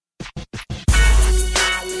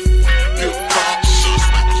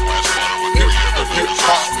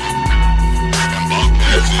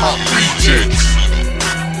hop rejects.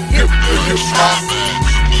 Hip-hop.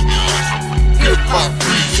 Hip-hop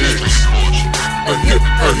rejects.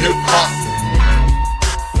 Hip-hop.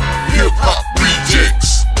 Hip-hop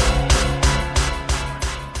rejects.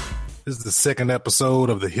 This is the second episode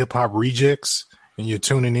of the Hip-Hop Rejects, and you're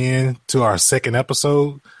tuning in to our second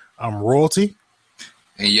episode. I'm Royalty.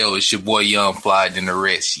 And yo, it's your boy Young Fly than the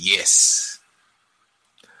rest. Yes.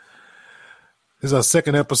 This is our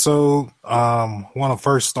second episode. Want to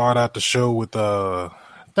first start out the show with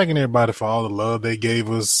thanking everybody for all the love they gave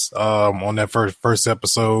us on that first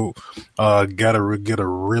episode. Got to get a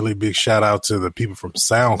really big shout out to the people from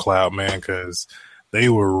SoundCloud, man, because they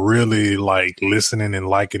were really like listening and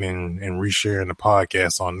liking and resharing the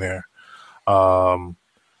podcast on there.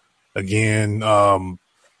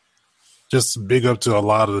 Just big up to a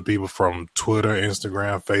lot of the people from Twitter,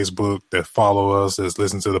 Instagram, Facebook that follow us, that's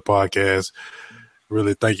listen to the podcast.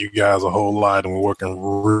 Really thank you guys a whole lot, and we're working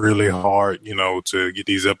really hard, to get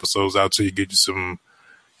these episodes out to you, get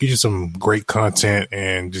you some great content,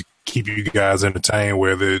 and just keep you guys entertained,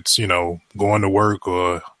 whether it's going to work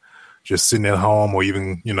or just sitting at home or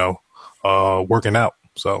even working out.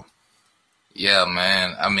 So yeah,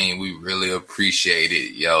 man. I mean, we really appreciate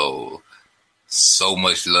it, yo. So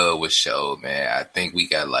much love was showed, man. I think we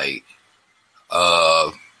got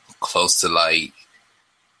close to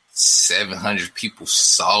 700 people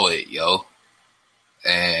saw it, yo.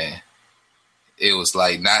 And it was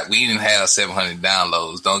we didn't have 700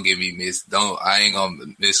 downloads. Don't get me I ain't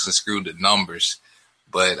gonna misconstrue the numbers.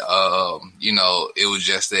 But it was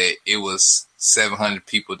just that it was 700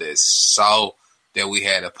 people that saw that we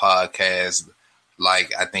had a podcast.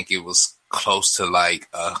 I think it was close to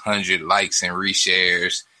 100 likes and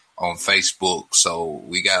reshares on Facebook. So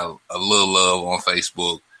we got a little love on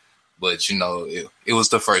Facebook. But it was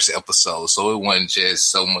the first episode, so it wasn't just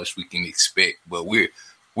so much we can expect. But we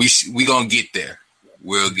gonna get there.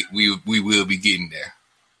 We will be getting there.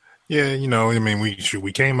 Yeah,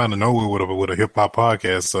 we came out of nowhere with a hip hop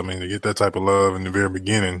podcast. I mean, to get that type of love in the very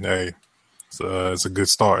beginning, hey, it's a good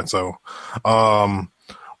start. So, want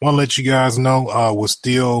to let you guys know we're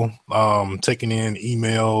still taking in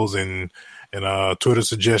emails and Twitter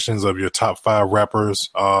suggestions of your top 5 rappers.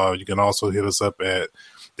 You can also hit us up at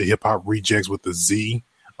the Hip Hop Rejects with the Z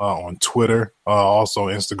on Twitter, also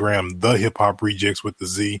Instagram, the Hip Hop Rejects with the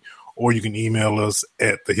Z, or you can email us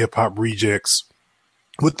at the Hip Hop Rejects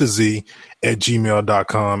with the Z at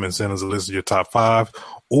gmail.com and send us a list of your top 5.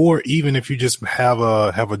 Or even if you just have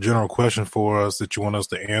a general question for us that you want us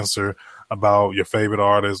to answer about your favorite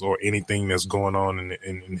artist or anything that's going on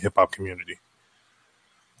in the hip hop community.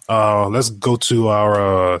 Let's go to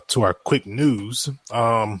our quick news.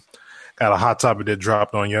 Got a hot topic that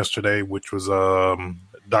dropped on yesterday, which was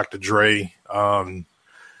Dr. Dre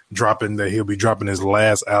dropping that he'll be dropping his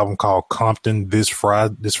last album called Compton this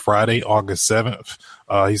Friday, August 7th.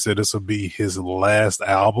 He said this will be his last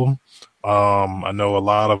album. I know a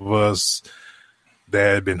lot of us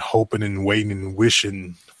that had been hoping and waiting and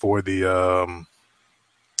wishing for the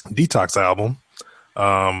Detox album.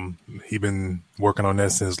 He been working on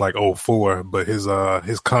that since 2004, but his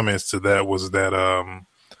comments to that was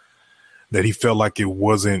that he felt like it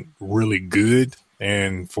wasn't really good.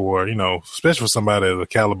 And for, especially for somebody of the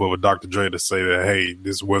caliber of Dr. Dre to say that, hey,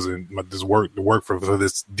 the work for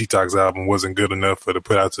this Detox album wasn't good enough to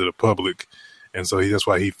put out to the public. And so that's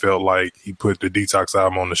why he felt like he put the Detox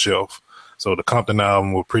album on the shelf. So the Compton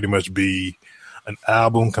album will pretty much be an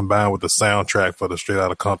album combined with the soundtrack for the Straight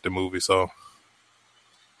Outta Compton movie. So,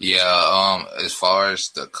 yeah, as far as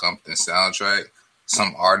the Compton soundtrack,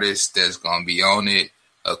 some artists that's gonna be on it,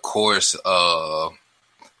 of course,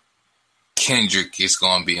 Kendrick is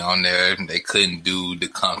gonna be on there. They couldn't do the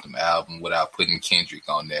Compton album without putting Kendrick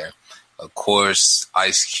on there. Of course,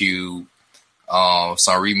 Ice Cube,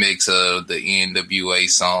 some remix of the NWA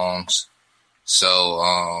songs. So,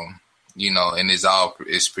 and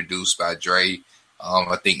it's produced by Dre.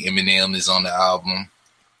 I think Eminem is on the album.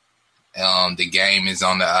 The Game is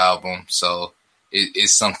on the album. So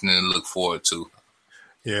it's something to look forward to.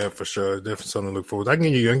 Yeah, for sure. Definitely something to look forward to. I can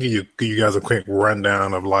give you guys a quick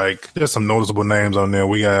rundown of there's some noticeable names on there.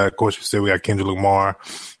 We got, of course, you said we got Kendrick Lamar.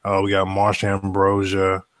 We got Marsha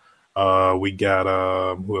Ambrosia. We got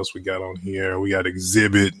who else we got on here? We got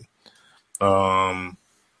Exhibit.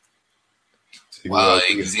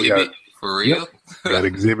 Exhibit for real? Yep. Got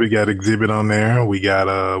Exhibit on there. We got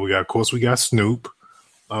of course we got Snoop.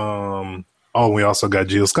 We also got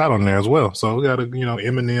Jill Scott on there as well. So we got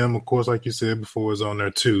Eminem, of course, like you said before, is on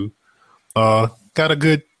there too. Got a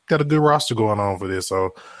good roster going on for this.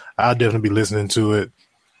 So I'll definitely be listening to it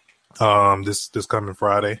this coming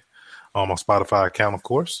Friday. on my Spotify account, of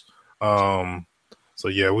course. So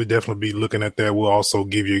yeah, we'll definitely be looking at that. We'll also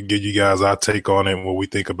give you guys our take on it, what we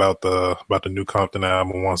think about the new Compton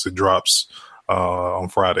album once it drops on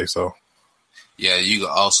Friday. So yeah, you can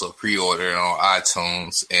also pre-order it on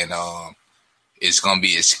iTunes, and it's gonna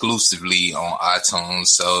be exclusively on iTunes.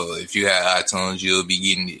 So if you have iTunes, you'll be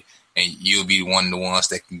getting it, and you'll be one of the ones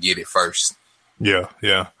that can get it first. Yeah.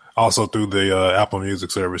 Also through the Apple Music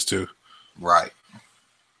service too. Right.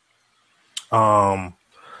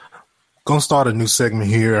 Gonna start a new segment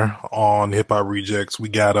here on Hip Hop Rejectz. We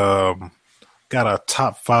got a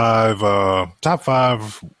top five. I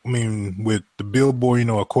mean, with the Billboard,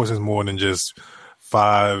 of course, it's more than just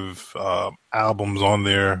 5 albums on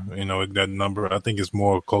there. That number, I think it's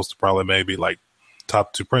more close to probably maybe like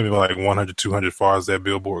top 2, probably like 100, 200 as far as that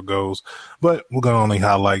Billboard goes. But we're gonna only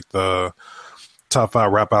highlight the top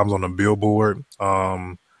 5 rap albums on the Billboard.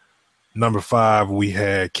 Number 5, we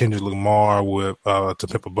had Kendrick Lamar with To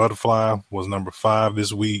Pimp a Butterfly was number 5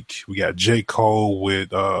 this week. We got J. Cole with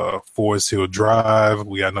Forest Hill Drive.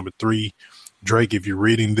 We got number 3, Drake, If You're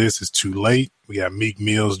Reading This, It's Too Late. We got Meek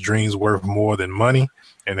Mill's Dreams Worth More Than Money.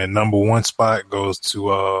 And then number 1 spot goes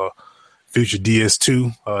to Future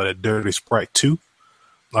DS2, that Dirty Sprite 2.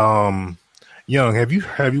 Young, have you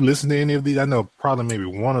listened to any of these? I know probably maybe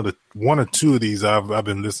one or two of these I've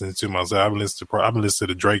been listening to myself. I've been listening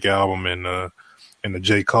to the Drake album and the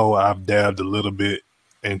J. Cole. I've dabbed a little bit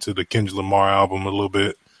into the Kendrick Lamar album a little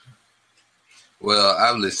bit. Well,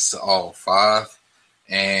 I've listened to all 5,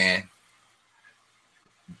 and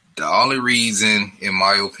the only reason, in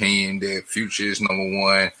my opinion, that Future is number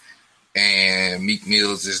 1 and Meek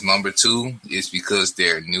Mills is number 2 is because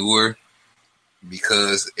they're newer.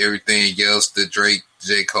 Because everything else, the Drake,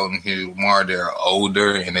 J. Cole, and Kendrick Lamar, they're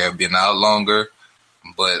older and they've been out longer.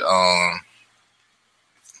 But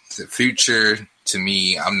the Future, to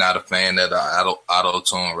me, I'm not a fan of the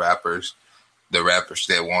auto-tune rappers. The rappers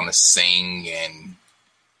that want to sing and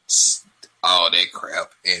all that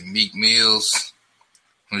crap. And Meek Mills,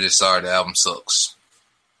 I'm just sorry, the album sucks.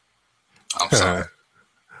 I'm sorry.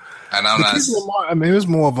 And I'm not. Lamar, I mean, it's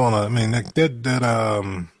more of on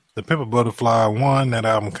the Pimp a Butterfly one, that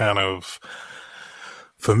album kind of,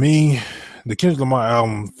 for me, the Kendrick Lamar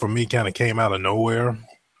album for me kind of came out of nowhere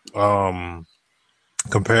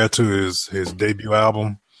compared to his debut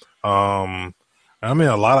album. I mean,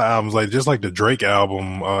 a lot of albums, just like the Drake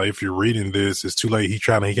album, If You're Reading This, It's Too Late. He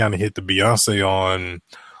kind of hit the Beyonce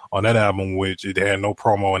on that album, which it had no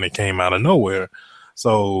promo and it came out of nowhere.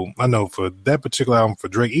 So I know for that particular album for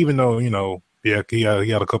Drake, even though, he had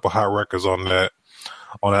a couple hot records on that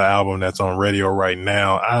album that's on radio right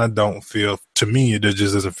now, I don't feel, to me, it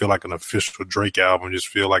just doesn't feel like an official Drake album. I just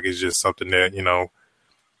feel like it's just something that,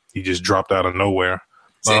 he just dropped out of nowhere.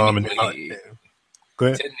 Go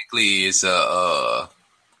ahead. Technically, it's to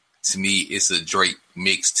me, it's a Drake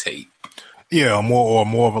mixtape. Yeah, more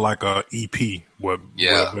of like a EP, but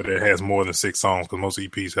it has more than 6 songs, because most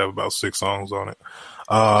EPs have about 6 songs on it.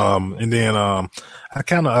 And then I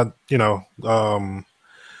kind of,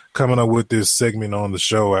 coming up with this segment on the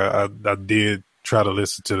show, I did try to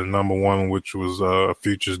listen to the number 1, which was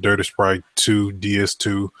Future's Dirty Sprite 2,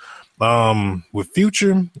 DS2. With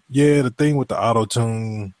Future, the thing with the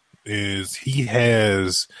auto-tune is he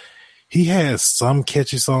has some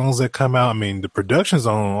catchy songs that come out. I mean, the productions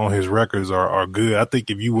on his records are good. I think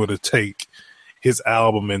if you were to take his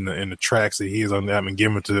album and the tracks that he is on that and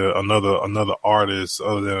give it to another artist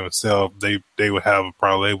other than himself, they would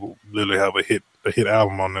literally have a hit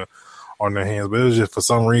album on their hands. But it was just, for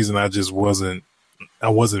some reason, I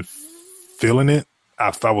wasn't feeling it.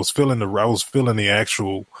 I was feeling the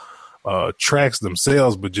actual tracks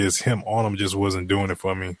themselves, but just him on them just wasn't doing it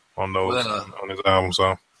for me on his album.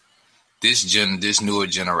 So this newer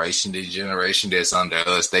generation, this generation that's under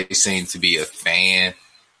us, they seem to be a fan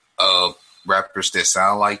of rappers that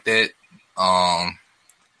sound like that.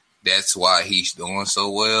 That's why he's doing so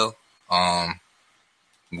well.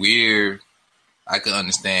 I can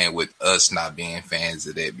understand with us not being fans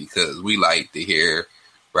of that, because we like to hear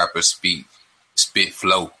rappers spit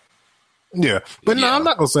flow. Yeah, but no, I'm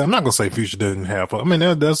not gonna say Future doesn't have. I mean,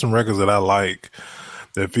 there's some records that I like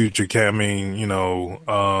that Future can. I mean,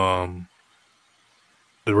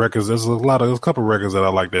 the records. There's a couple records that I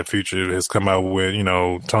like that Future has come out with.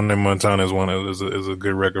 Tony Montana is a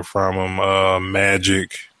good record from him.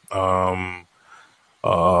 Magic. What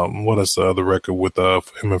is the other record with him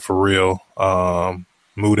and Pharrell?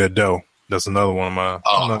 Move That Dough. That's another one of mine.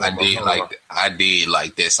 I did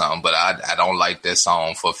like that song, but I don't like that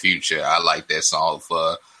song for Future. I like that song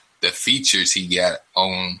for the features he got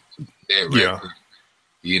on that record.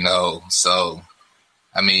 So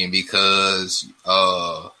I mean, because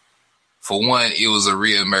for one, it was a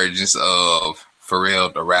reemergence of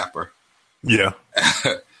Pharrell the rapper. Yeah.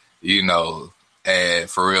 You know, and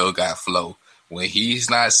Pharrell got flow. When he's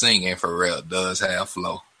not singing, Pharrell does have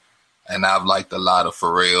flow. And I've liked a lot of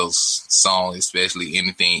Pharrell's songs, especially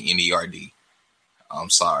anything NERD. I'm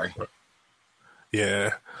sorry.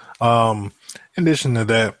 Yeah. In addition to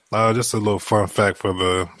that, just a little fun fact for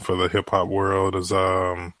the hip hop world is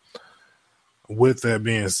with that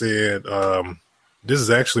being said, this is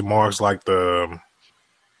actually marks like the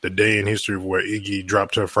day in history where Iggy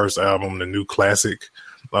dropped her first album, the New Classic.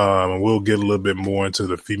 And we'll get a little bit more into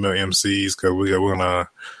the female MCs because we're gonna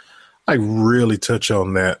like really touch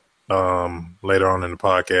on that later on in the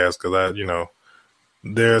podcast because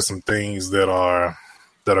there are some things that are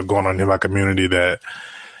going on in my community that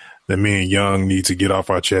me and Young need to get off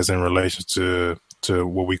our chest in relation to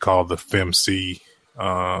what we call the FemC.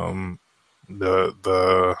 I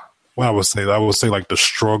would say like the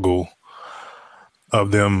struggle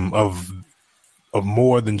of them of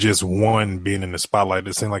more than just one being in the spotlight.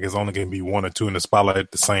 It seems like it's only going to be one or two in the spotlight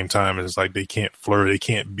at the same time. It's like they can't flirt. They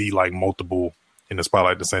can't be like multiple in the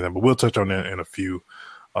spotlight at the same time. But we'll touch on that in a few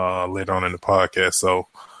later on in the podcast. So,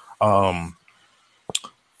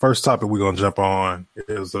 first topic we're going to jump on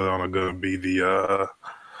is going to be the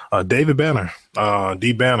David Banner.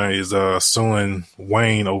 D Banner is suing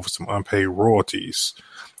Wayne over some unpaid royalties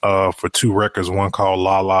for two records. One called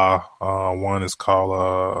La La. One is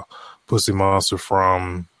called Pussy Monster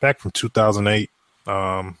from 2008.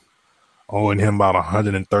 Owing him about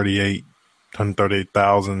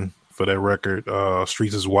 $138,000 for that record.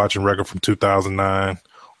 Streets is Watching record from 2009.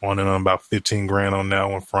 On and on about $15,000 on that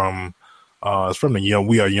one from it's from the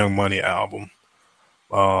We Are Young Money album.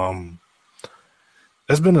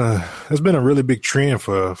 That's been a really big trend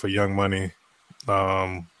for Young Money,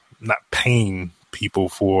 not paying people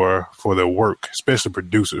for their work, especially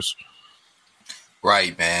producers.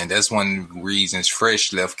 Right, man. That's one of the reasons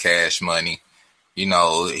Fresh left Cash Money. You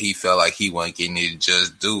know, he felt like he wasn't getting it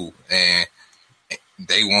just due, and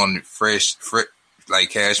they wanted Fresh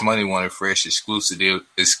like Cash Money wanted Fresh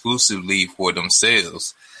exclusively for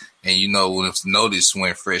themselves. And you know, notice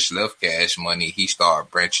when Fresh left Cash Money, he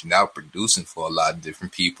started branching out, producing for a lot of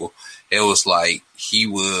different people. It was like he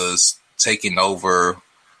was taking over,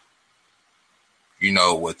 you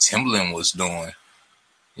know, what Timbaland was doing.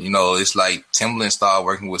 You know, it's like Timbaland started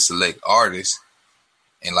working with select artists,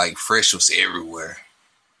 and like Fresh was everywhere.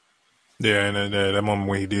 Yeah, and that moment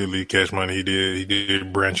when he did leave Cash Money, he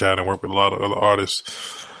did branch out and work with a lot of other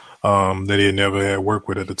artists that he had never had worked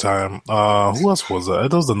with at the time. Who else was that?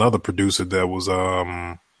 There was another producer that was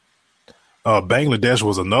Bangladesh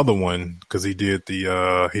was another one because he did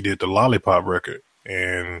the Lollipop record,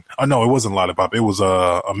 and no, it wasn't Lollipop, it was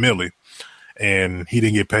a Millie. And he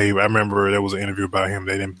didn't get paid. I remember there was an interview about him.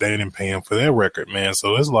 They didn't pay him for that record, man.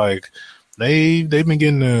 So it's like they've been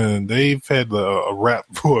getting they've had a rap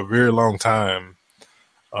for a very long time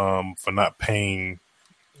for not paying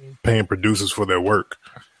producers for their work.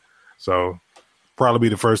 So probably be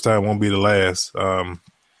the first time, won't be the last. I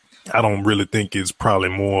don't really think it's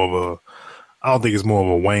probably I don't think it's more of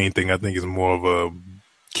a Wayne thing. I think it's more of a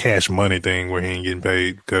Cash Money thing where he ain't getting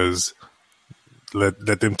paid because.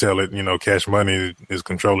 Let them tell it, you know, Cash Money is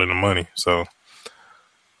controlling the money. So,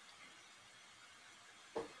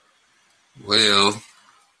 well,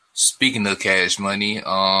 speaking of Cash Money,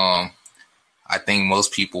 I think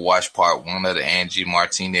most people watched part one of the Angie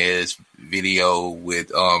Martinez video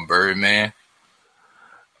with Birdman.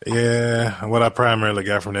 Yeah, what I primarily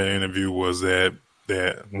got from that interview was that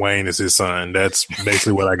Wayne is his son. That's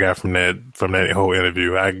basically what I got from that whole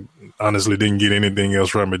interview. I honestly didn't get anything else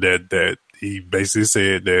from it that he basically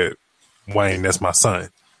said that Wayne, that's my son.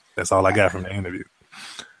 That's all I got from the interview.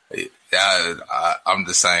 I'm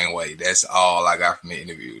the same way. That's all I got from the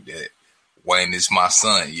interview. That Wayne is my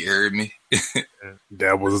son. You heard me?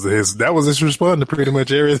 That was his response to pretty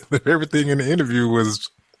much everything in the interview was,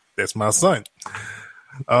 that's my son.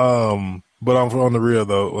 But on the real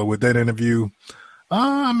though, with that interview,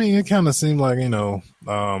 I mean, it kind of seemed like, you know,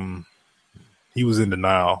 he was in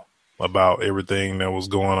denial about everything that was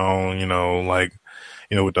going on, you know, like,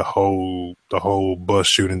 you know, with the whole bus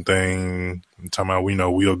shooting thing. I'm talking about,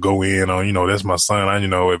 we'll go in on, you know, that's my son. You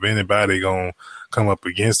know, if anybody gonna come up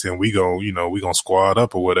against him, we gonna squad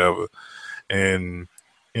up or whatever. And,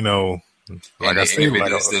 you know, like I said,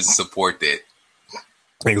 evidence doesn't support that.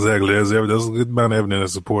 Exactly. There's a good amount of evidence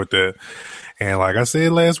to support that. And like I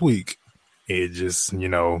said last week, it just, you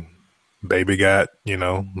know, baby got, you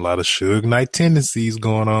know, a lot of Suge Knight tendencies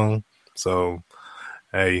going on. So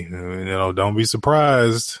hey, don't be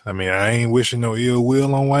surprised. I mean, I ain't wishing no ill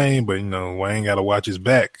will on Wayne, but Wayne got to watch his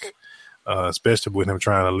back, especially with him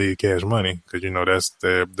trying to lead Cash Money, because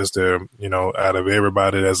that's their out of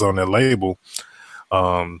everybody that's on that label,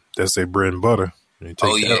 that's their bread and butter. You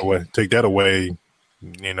take that away.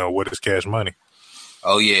 What is Cash Money?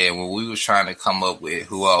 Oh yeah, when we was trying to come up with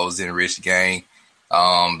who all was in Rich Gang,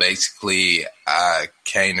 basically I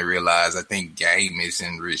came to realize I think Game is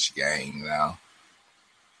in Rich Gang now.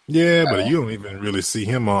 Yeah, but you don't even really see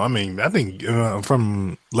him on. I mean, I think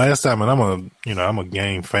from last time, and I'm a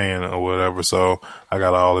Game fan or whatever, so I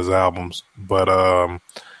got all his albums. But I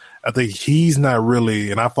think he's not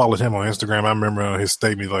really. And I followed him on Instagram. I remember his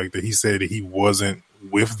statement like that. He said that he wasn't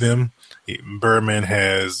with them. Birdman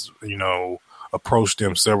has approached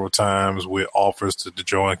him several times with offers to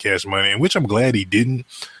join Cash Money, and which I'm glad he didn't.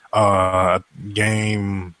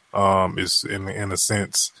 Game is in a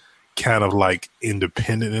sense kind of like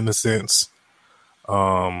independent in a sense, but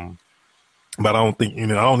I don't think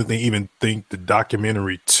even think the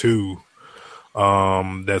documentary 2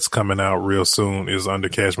 that's coming out real soon is under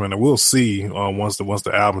Cash Money. We'll see once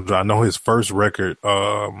the album drops. I know his first record,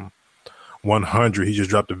 100, he just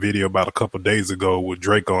dropped a video about a couple days ago with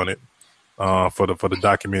Drake on it for the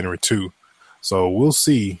documentary 2. So we'll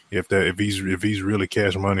see if he's really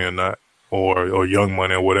Cash Money or not, or Young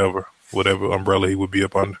Money or whatever umbrella he would be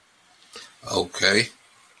up under. Okay,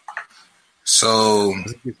 so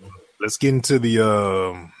let's get into the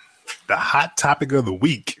hot topic of the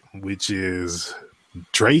week, which is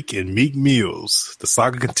Drake and Meek Mills. The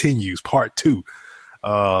saga continues, part 2.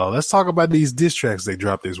 Let's talk about these diss tracks they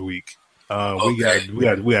dropped this week. Okay.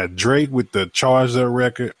 We got Drake with the Charged Up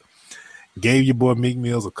record. Gave your boy Meek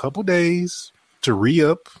Mills a couple days to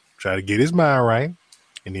re-up, try to get his mind right,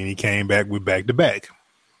 and then he came back with back to back.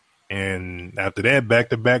 And after that back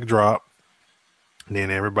to back drop,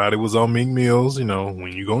 then everybody was on Meek Mills,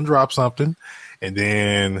 when you gonna drop something. And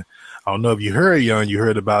then I don't know if you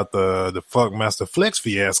heard about the Funkmaster Flex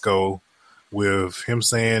fiasco with him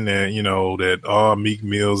saying that Meek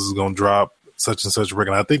Mills is gonna drop such and such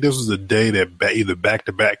record. I think this was the day that either back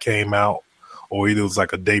to back came out, or either it was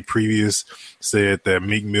like a day previous, said that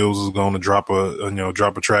Meek Mills was going to drop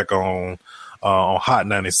a track on Hot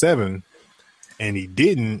 97, and he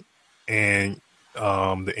didn't. And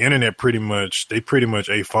the internet pretty much ate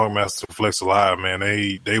Funkmaster Flex alive, man.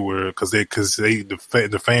 They were because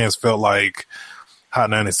the fans felt like Hot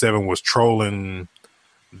 97 was trolling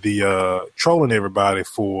everybody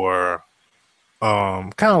for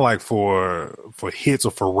kind of like for hits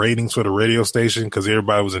or for ratings for the radio station, because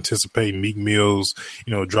everybody was anticipating Meek Mills,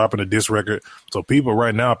 dropping a diss record. So people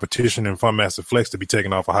right now are petitioning Funkmaster Flex to be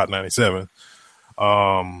taken off of Hot 97.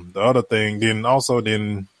 The other thing, then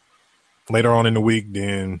later on in the week,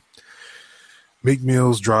 then Meek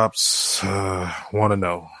Mills drops "Wanna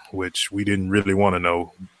Know," which we didn't really want to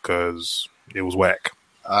know because it was whack.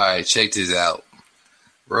 All right, check this out.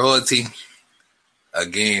 Royalty.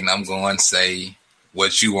 Again, I'm going to say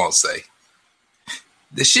what you won't say.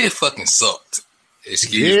 The shit fucking sucked.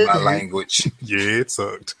 Excuse my language. Yeah, it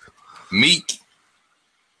sucked. Meek,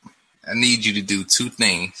 I need you to do 2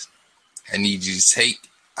 things. I need you to take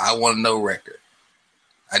I Want to Know record.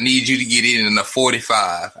 I need you to get it in a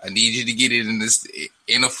 45. I need you to get it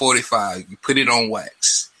in a 45. You put it on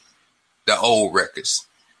wax. The old records.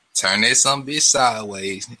 Turn that some bitch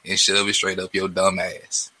sideways and shove it straight up your dumb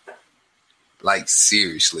ass. Like,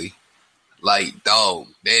 seriously. Like, dog,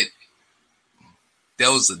 that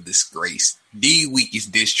was a disgrace. The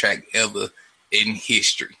weakest diss track ever in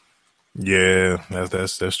history. Yeah,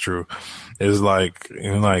 that's true. It's like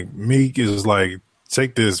Meek is like,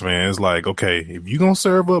 take this, man. It's like, okay, if you gonna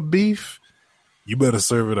serve up beef, you better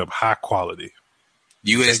serve it up high quality.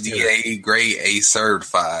 USDA grade A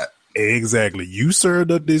certified. Exactly. You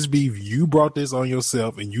served up this beef. You brought this on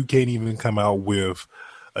yourself, and you can't even come out with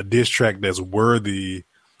a diss track that's worthy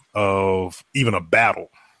of even a battle.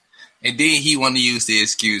 And then he wanted to use the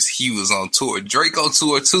excuse he was on tour. Drake on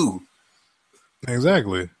tour too.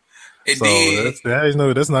 Exactly. And so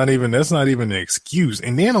then, that's not even an excuse.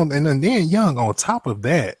 And then Young, on top of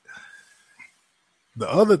that, the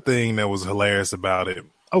other thing that was hilarious about it.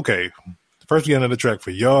 Okay, first we got another track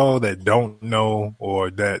for y'all that don't know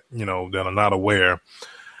or that that are not aware.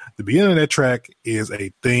 The beginning of that track is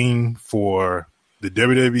a theme for the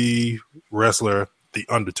WWE wrestler, The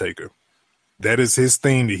Undertaker. That is his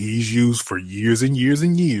theme that he's used for years and years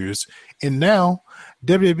and years. And now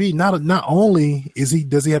WWE, not only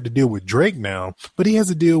does he have to deal with Drake now, but he has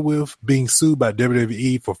to deal with being sued by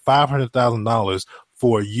WWE for $500,000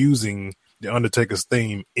 for using The Undertaker's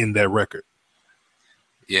theme in that record.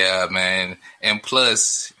 Yeah, man. And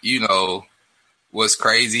plus, what's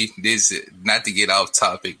crazy? This, not to get off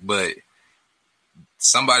topic, but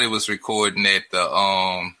somebody was recording at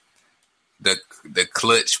the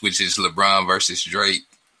clutch, which is LeBron versus Drake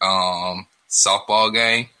softball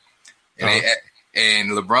game, and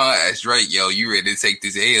and LeBron asked Drake, "Yo, you ready to take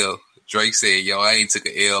this L?" Drake said, "Yo, I ain't took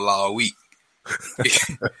an L all week."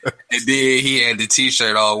 And then he had the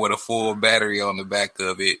T-shirt on with a full battery on the back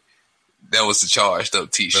of it. That was the charged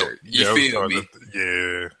up T-shirt. You feel me?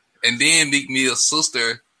 Yeah. And then Meek Mill's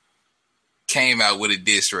sister came out with a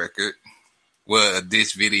diss record, a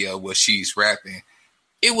diss video where she's rapping.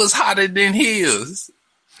 It was hotter than his.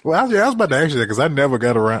 Well, I was about to ask you that because I never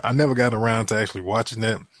got around to actually watching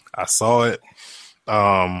that. I saw it.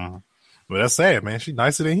 But that's sad, man. She's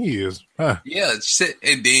nicer than he is. Huh. Yeah,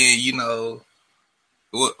 and then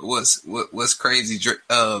what's crazy?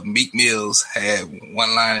 Meek Mills had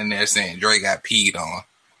one line in there saying Drake got peed on.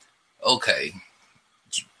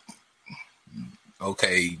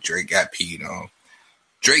 Okay, Drake got peed on.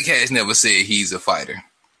 Drake has never said he's a fighter.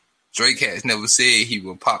 Drake has never said he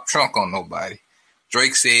will pop trunk on nobody.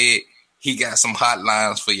 Drake said he got some hot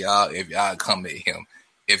lines for y'all if y'all come at him.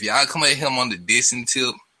 If y'all come at him on the dissing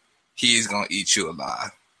tip, he is going to eat you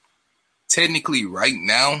alive. Technically, right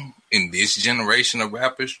now, in this generation of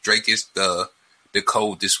rappers, Drake is the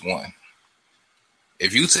coldest one.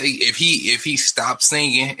 If he stopped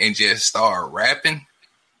singing and just started rapping,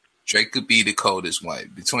 Drake could be the coldest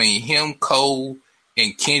one. Between him, Cole,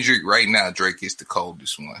 and Kendrick right now, Drake is the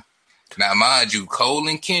coldest one. Now, mind you, Cole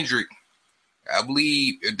and Kendrick, I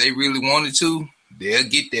believe if they really wanted to, they'll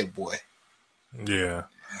get that boy. Yeah.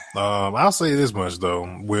 I'll say this much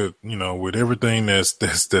though, with everything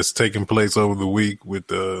that's taking place over the week with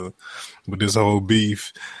this whole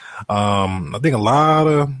beef, I think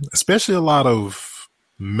especially a lot of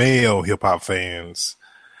male hip hop fans,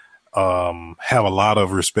 have a lot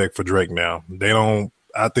of respect for Drake now. They don't.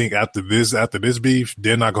 I think after this beef,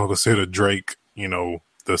 they're not going to consider Drake,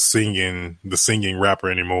 the singing rapper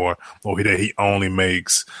anymore, or that he only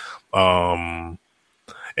makes,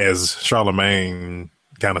 as Charlemagne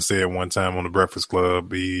kind of said one time on the Breakfast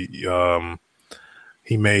Club, he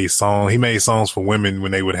made songs for women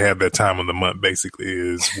when they would have that time of the month. Basically,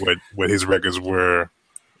 is what his records were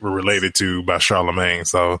related to by Charlemagne.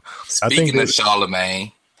 So speaking of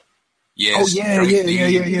Charlemagne, yes, oh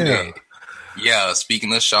yeah. Yeah,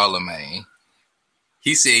 speaking of Charlemagne,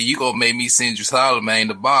 he said, "You gonna make me send you Charlemagne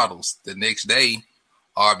the bottles." The next day,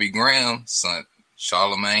 R.B. Graham sent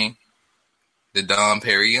Charlemagne the Dom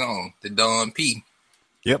Perignon, the Don P.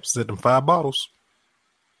 Yep, sent them 5 bottles.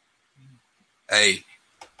 Hey,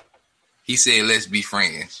 he said, "Let's be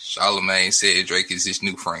friends." Charlemagne said Drake is his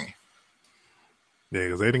new friend. Yeah,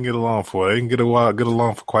 because they didn't get along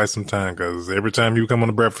for quite some time. Because every time you come on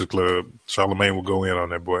the Breakfast Club, Charlemagne will go in on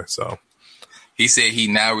that boy. So he said he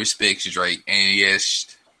now respects Drake, and yes,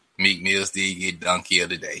 Meek Mills did get Donkey of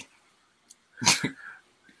the Day.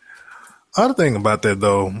 Other thing about that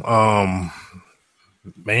though,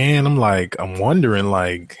 man, I'm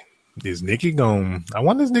wondering, is Nicki gonna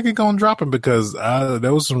drop him? Because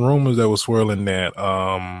there was some rumors that was swirling that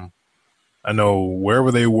I know wherever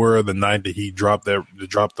they were the night that he dropped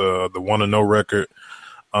the Wanna Know record,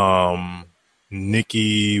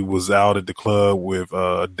 Nicki was out at the club with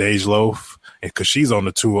Dej Loaf, and because she's on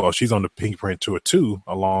the tour, she's on the Pink Print tour too,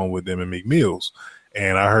 along with them and Meek Mills.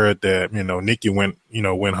 And I heard that Nicki went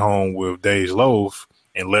home with Dej Loaf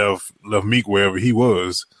and left Meek wherever he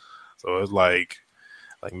was. So it's like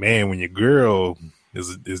man, when your girl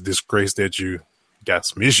is disgraced that you got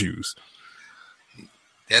some issues.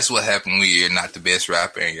 That's what happened when you're not the best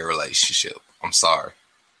rapper in your relationship. I'm sorry.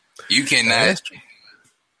 You cannot.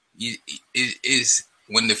 It's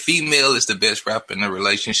when the female is the best rapper in the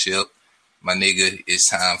relationship, my nigga, it's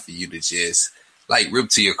time for you to just rip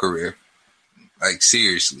to your career.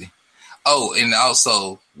 Seriously. Oh, and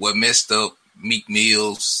also what messed up Meek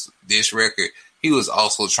Mills this record, he was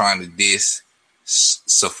also trying to diss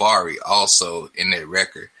Safari also in that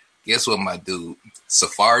record. Guess what, my dude?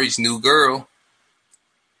 Safari's new girl,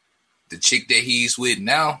 the chick that he's with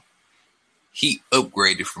now, he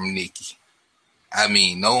upgraded from Nicki. I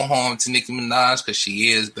mean, no harm to Nicki Minaj because she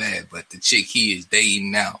is bad, but the chick he is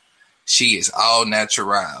dating now, she is all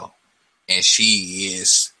natural, and she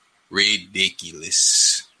is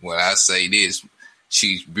ridiculous. When I say this,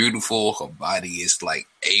 she's beautiful. Her body is like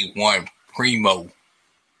A1 primo.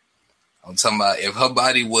 I'm talking about if her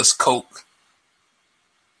body was coke,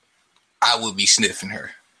 I would be sniffing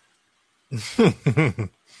her.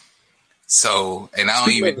 So, and I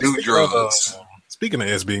don't even do drugs. Speaking of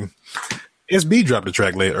SB dropped a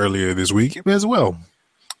track earlier this week as well.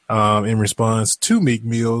 in response to Meek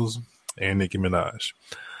Mills and Nicki Minaj.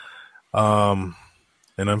 And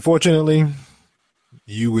unfortunately,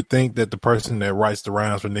 you would think that the person that writes the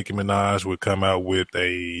rhymes for Nicki Minaj would come out with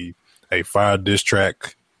a fire diss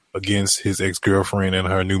track against his ex-girlfriend and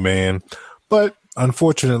her new man. But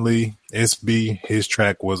unfortunately, SB, his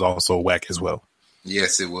track was also whack as well.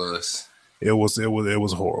 Yes, it was. It was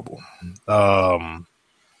horrible.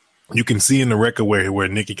 You can see in the record where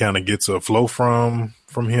Nicki kind of gets a flow from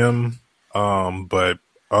him. But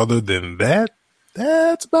other than that,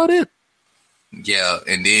 that's about it. Yeah,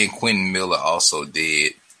 and then Quentin Miller also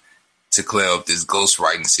did, to clear up this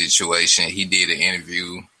ghostwriting situation, he did an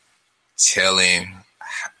interview telling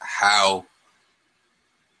how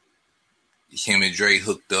him and Drake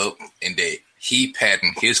hooked up and that he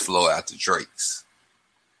patterned his flow after Drake's.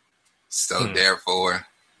 So therefore,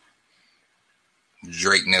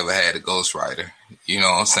 Drake never had a ghostwriter. You know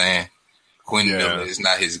what I'm saying? Quentin Miller is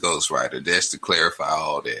not his ghostwriter. That's to clarify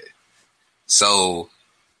all that. So,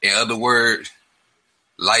 in other words,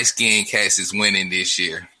 light-skinned cats is winning this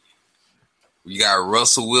year. We got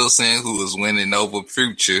Russell Wilson, who is winning over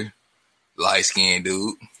Future, light-skinned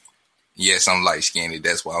dude. Yes, I'm light-skinned.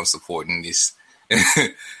 That's why I'm supporting this.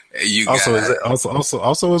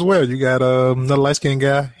 Also as well, you got another light-skinned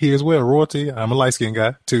guy here as well, Royalty. I'm a light-skinned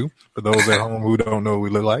guy, too, for those at home who don't know what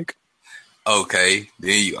we look like. Okay.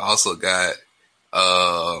 Then you also got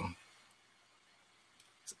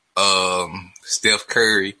Steph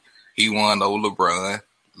Curry. He won over LeBron.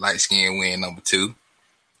 Light skin win number 2.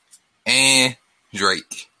 And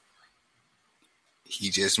Drake. He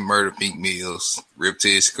just murdered Meek Mills. Ripped to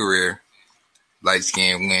his career. Light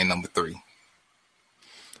skin win number 3.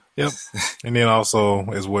 Yep. And then also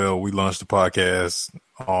as well, we launched the podcast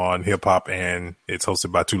on hip hop and it's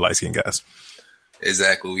hosted by 2 light skinned guys.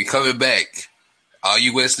 Exactly. We coming back. All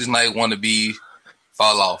you Wesley Knight want to be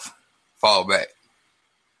fall back.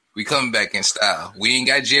 We coming back in style. We ain't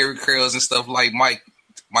got Jerry curls and stuff like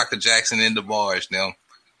Michael Jackson in the bars now.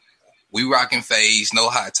 We rocking fades, no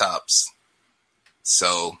high tops.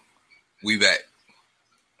 So we back.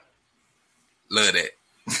 Love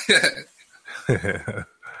that.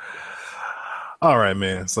 All right,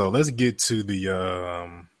 man. So let's get to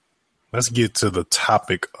the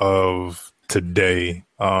topic of today.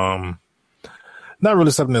 Not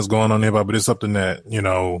really something that's going on here, but it's something that,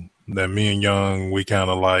 that me and Young, we kind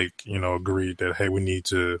of like, agreed that, hey, we need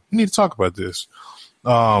to talk about this.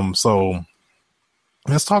 So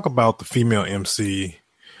let's talk about the female MC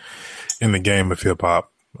in the game of hip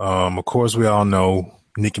hop. Of course, we all know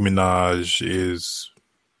Nicki Minaj is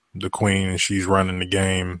the queen and she's running the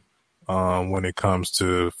game, when it comes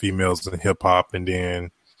to females in hip hop. And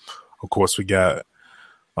then, of course, we got,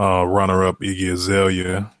 runner up Iggy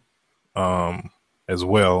Azalea, as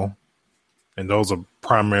well. And those are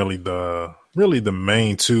primarily the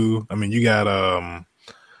main 2. I mean, you got,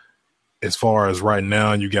 as far as right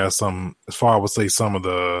now, you got some of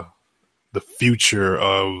the future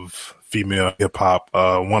of female hip hop.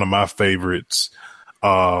 One of my favorites,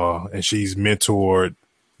 and she's mentored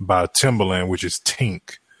by Timbaland, which is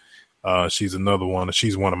Tink. She's another one.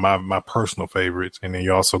 She's one of my personal favorites. And then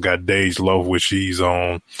you also got Dej Loaf, which she's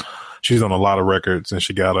on a lot of records, and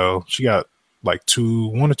she got like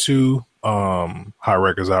 1 or 2 high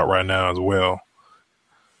records out right now as well.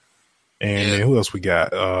 And then who else we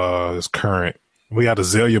got? Is current. We got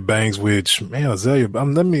Azalea Banks, which, man, Azalea.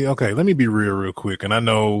 Let me be real quick. And I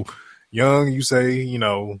know, Young, you say,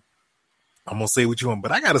 I'm gonna say what you want,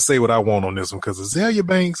 but I gotta say what I want on this one, because Azalea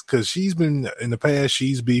Banks, because she's been in the past,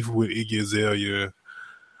 she's beefed with Iggy Azalea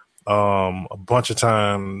a bunch of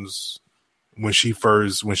times when she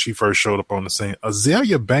first showed up on the scene.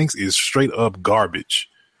 Azalea Banks is straight up garbage.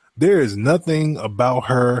 There is nothing about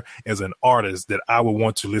her as an artist that I would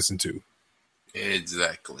want to listen to.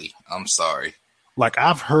 Exactly. I'm sorry. Like,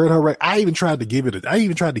 I've heard her. I even tried to give it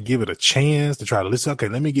a chance to try to listen. Okay,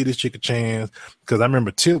 let me give this chick a chance, because I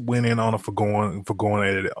remember Tip went in on her for going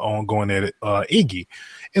at it Iggy,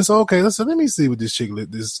 and so okay, let me see what this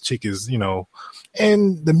chick is,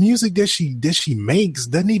 and the music that she makes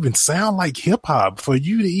doesn't even sound like hip hop. For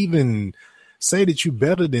you to even say that you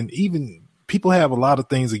better than, even people have a lot of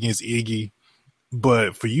things against Iggy,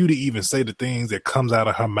 but for you to even say the things that comes out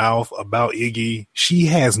of her mouth about Iggy, she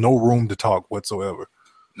has no room to talk whatsoever.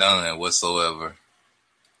 None whatsoever.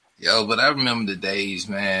 Yo, but I remember the days,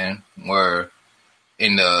 man, where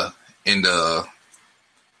in the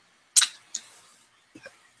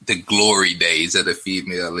glory days of the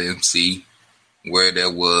female MC, where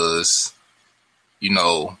there was,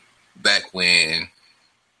 back when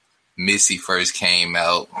Missy first came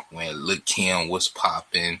out, when Lil Kim was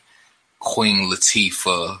popping, Queen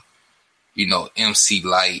Latifah, you know, MC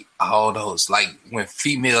Light, all those, like when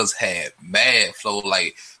females had mad flow,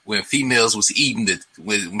 like when females was eating the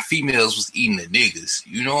niggas,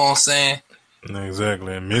 you know what I'm saying?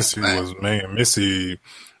 Exactly. And Missy,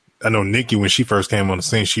 I know Nicki, when she first came on the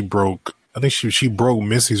scene, she broke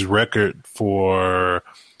Missy's record for,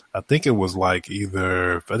 I think it was like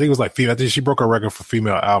female. I think she broke her record for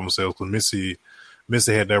female album sales, because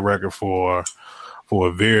Missy had that record for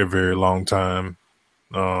a very, very long time.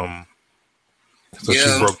 So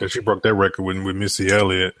she broke that record with Missy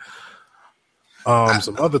Elliott.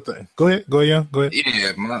 Some other thing. Go ahead.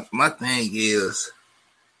 Yeah, my thing is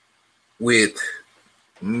with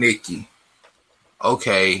Nicki.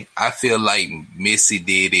 Okay, I feel like Missy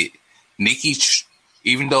did it. Nicki,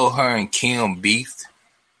 even though her and Kim beefed,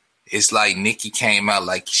 it's like Nicki came out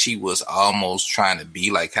like she was almost trying to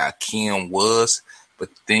be like how Kim was. But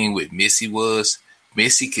the thing with Missy was,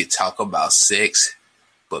 Missy could talk about sex,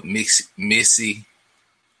 but Missy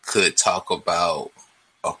could talk about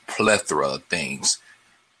a plethora of things.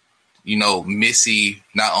 You know, Missy,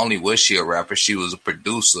 not only was she a rapper, she was a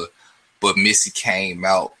producer, but Missy came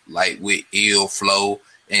out like with ill flow,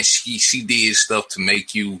 and she did stuff to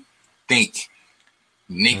make you think.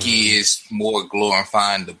 Nicki is more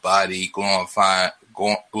glorifying the body, glorifying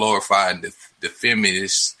the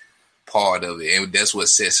feminist part of it, and that's what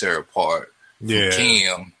sets her apart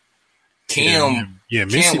from Kim.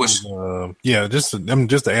 Missy was just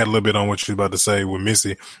to add a little bit on what you're about to say with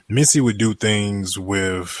Missy. Missy would do things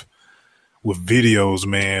with videos,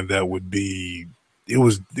 man, that would be, it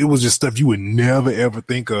was just stuff you would never ever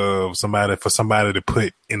think of somebody to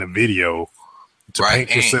put in a video. To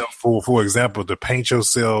paint yourself, for example, to paint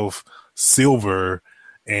yourself silver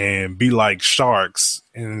and be like sharks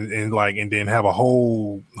and then have a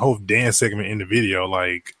whole dance segment in the video.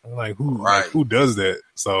 Like who does that?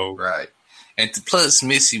 So right. And plus,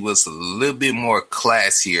 Missy was a little bit more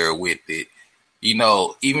classier with it. You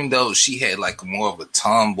know, even though she had like more of a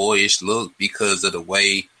tomboyish look because of the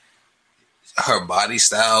way her body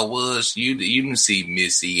style was, you didn't see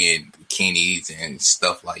Missy in bikinis and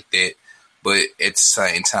stuff like that. But at the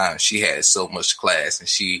same time, she had so much class and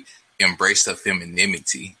she embraced her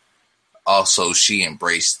femininity. Also, she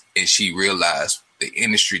embraced and she realized the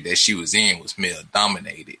industry that she was in was male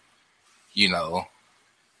dominated, you know.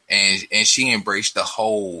 And she embraced the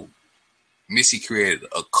whole. Missy created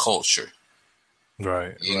a culture,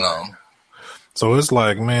 right? You know. So it's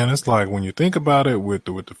like, man, it's like when you think about it with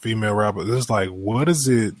the female rappers, it's like, what is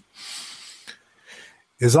it?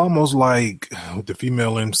 It's almost like with the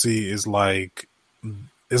female MC is like,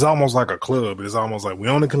 it's almost like a club. It's almost like we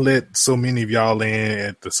only can let so many of y'all in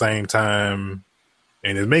at the same time,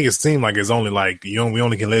 and it makes it seem like it's only like we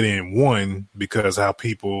only can let in one because how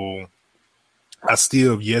people. I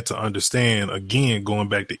still have yet to understand, again, going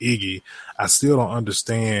back to Iggy, I still don't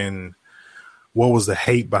understand what was the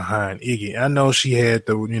hate behind Iggy. I know she had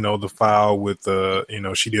the file with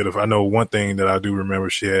she did. I know one thing that I do remember,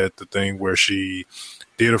 she had the thing where she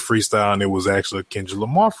did a freestyle and it was actually a Kendrick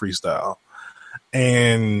Lamar freestyle.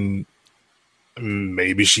 And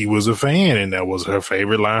maybe she was a fan and that was her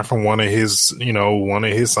favorite line from one of his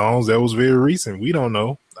songs that was very recent. We don't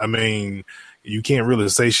know. I mean, you can't really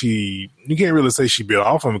say she built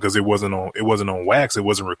off him because it wasn't on wax, it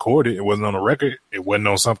wasn't recorded, it wasn't on a record, it wasn't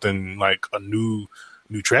on something like a new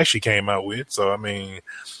track she came out with. So I mean,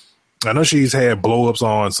 I know she's had blow ups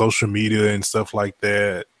on social media and stuff like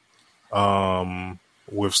that,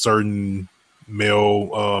 with certain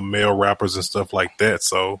male rappers and stuff like that.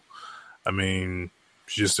 So I mean,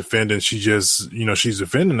 she's defending herself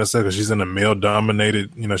because she's in a male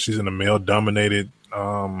dominated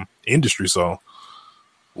industry. So,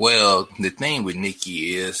 well, the thing with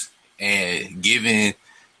Nicki is, and given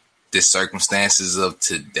the circumstances of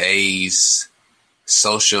today's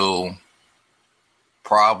social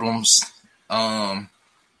problems, a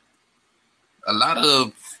lot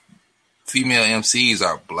of female MCs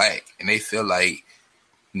are black, and they feel like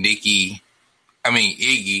Iggy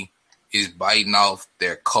is biting off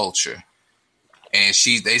their culture, and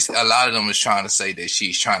a lot of them is trying to say that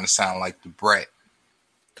she's trying to sound like the brat.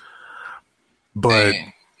 But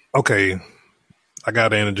okay, I got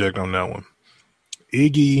to interject on that one.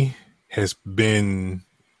 Iggy has been,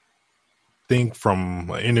 think from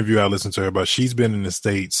an interview I listened to her about, she's been in the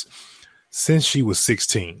States since she was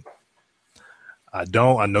 16. I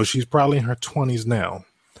know she's probably in her 20s now.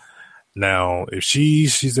 Now, if she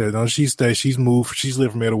said, no, she's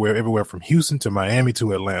lived from everywhere from Houston to Miami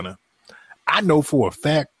to Atlanta. I know for a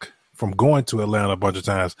fact from going to Atlanta a bunch of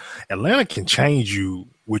times, Atlanta can change you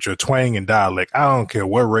with your twang and dialect. I don't care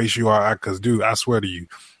what race you are, because dude, I swear to you,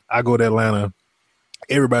 I go to Atlanta,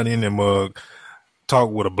 everybody in their mug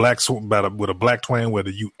talk with a black with a black twang, whether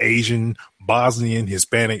you Asian, Bosnian,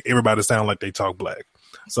 Hispanic, everybody sound like they talk black.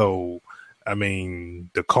 So, I mean,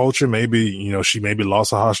 the culture, maybe, you know, she maybe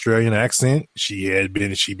lost her Australian accent. She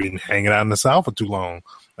been hanging out in the South for too long.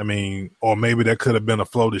 I mean, or maybe that could have been a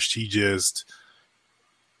flow that she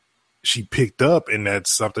picked up, and that's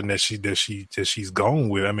something that she's gone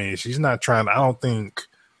with. I mean, she's not trying. I don't think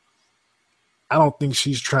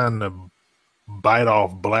she's trying to bite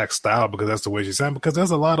off black style because that's the way she sounds. Because there's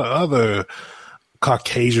a lot of other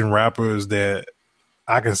Caucasian rappers that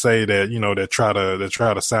I can say that, you know, that try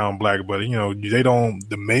to sound black, but you know,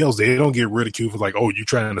 the males don't get ridiculed for like, oh, you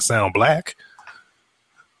trying to sound black.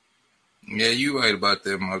 Yeah, you right about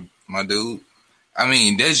that, my dude. I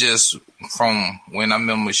mean, that's just from when I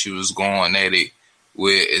remember she was going at it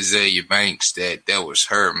with Azalea Banks, that was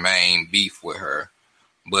her main beef with her.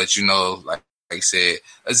 But, you know, like I said,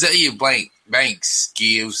 Azalea Banks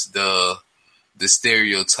gives the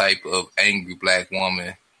stereotype of angry black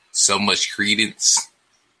woman so much credence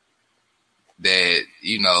that,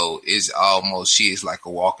 you know, she is like a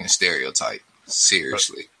walking stereotype.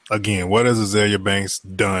 Seriously. Again, what has Azalea Banks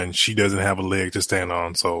done? She doesn't have a leg to stand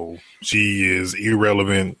on, so she is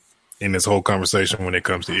irrelevant in this whole conversation when it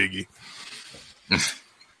comes to Iggy.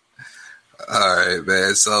 All right,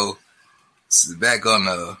 man. So back on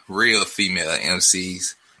the real female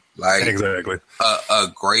MCs, like exactly a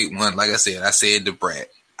great one. Like I said the Brat.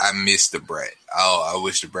 I miss the Brat. Oh, I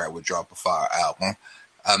wish the Brat would drop a fire album.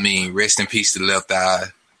 I mean, rest in peace to Left Eye.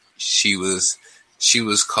 She was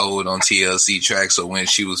cold on TLC tracks, so when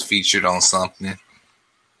she was featured on something,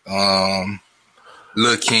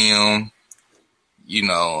 Lil Kim, you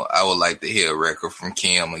know, I would like to hear a record from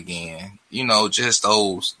Kim again. You know, just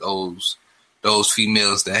those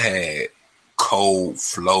females that had cold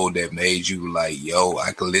flow that made you like, yo,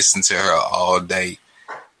 I could listen to her all day.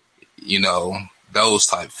 You know, those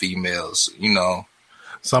type females, you know.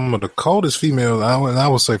 Some of the coldest females, I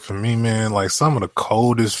would say for me, man, like some of the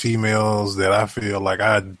coldest females that I feel like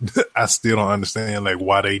I still don't understand, like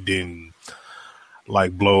why they didn't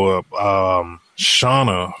like blow up.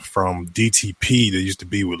 Shauna from DTP that used to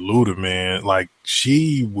be with Luda, man, like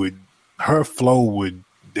her flow would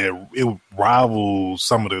rival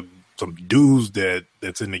some dudes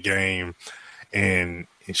that's in the game, and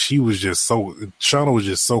Shauna was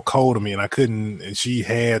just so cold to me, and I couldn't. And she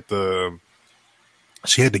had to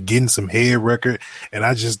get in some head record, and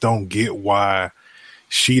I just don't get why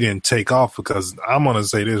she didn't take off, because I'm going to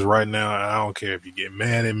say this right now, and I don't care if you get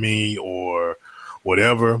mad at me or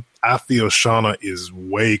whatever. I feel Shauna is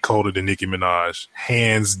way colder than Nicki Minaj,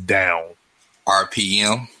 hands down.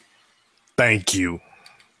 RPM. Thank you.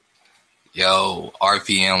 Yo,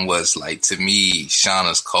 RPM was like, to me,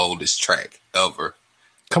 Shauna's coldest track ever.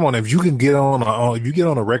 Come on, if you can get on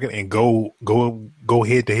a record and go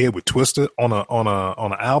head to head with Twista on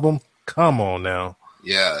an album, come on now.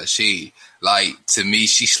 Yeah, to me,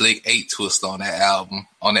 she slick 8 Twista on that album,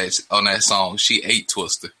 on that song. She 8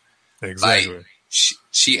 Twista. Exactly. Like,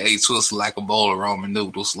 she ate Twista like a bowl of ramen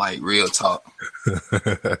noodles, like real talk.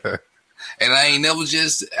 And I ain't never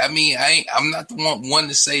I'm not the one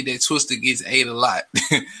to say that Twista gets ate a lot.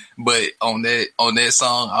 But on that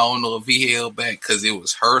song, I don't know if he held back because it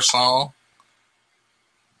was her song.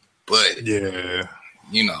 But yeah,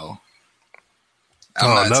 you know,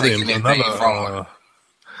 I'm not taking anything from her.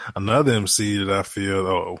 Another MC that I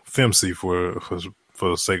feel, FemC for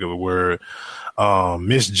the sake of the word,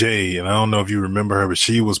 Miss J, and I don't know if you remember her, but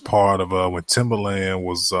she was part of when Timberland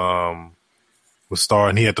was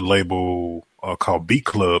starting. He had the label called Beat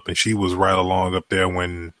Club, and she was right along up there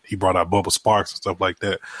when he brought out Bubba Sparks and stuff like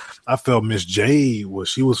that. I felt Miss J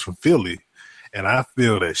she was from Philly, and I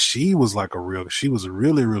feel that she was a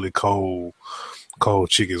really, really cold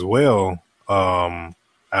chick as well,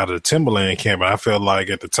 out of the Timberland camp. And I felt like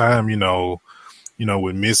at the time, you know,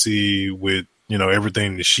 with Missy, with, you know,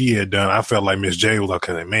 everything that she had done, I felt like Miss J was like,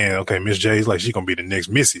 okay, Miss J's like, she's going to be the next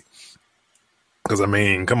Missy. Because, I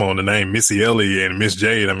mean, come on, the name Missy Elliott and Miss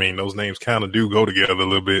J, I mean, those names kind of do go together a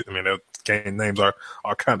little bit. I mean, those names are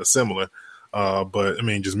kind of similar. But, I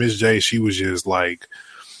mean, just Miss J, she was just like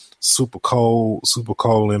super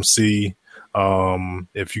cold MC.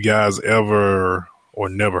 If you guys ever or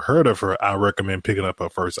never heard of her, I recommend picking up her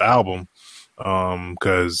first album,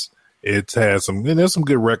 because there's some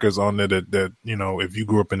good records on there that, you know, if you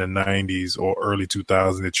grew up in the 90s or early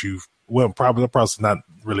 2000s probably not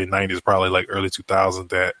really 90s, probably like early 2000s,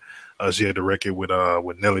 that she had the record with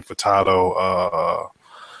Nelly Furtado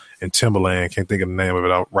and Timberland. Can't think of the name of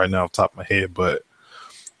it right now off the top of my head, but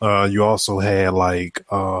You also had like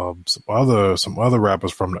some other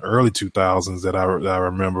rappers from the early 2000s that I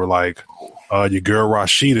remember, like your girl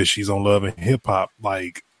Rashida. She's on Love and Hip Hop.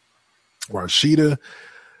 Like Rashida,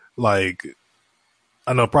 like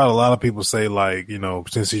I know probably a lot of people say, like, you know,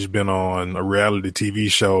 since he's been on a reality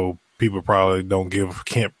TV show, people probably don't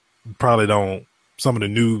some of the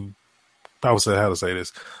new, I would say, how to say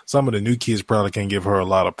this, some of the new kids probably can't give her a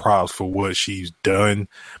lot of props for what she's done.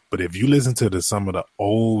 But if you listen to some of the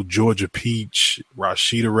old Georgia Peach,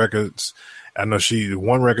 Rashida records, I know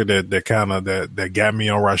one record that got me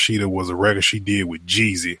on Rashida was a record she did with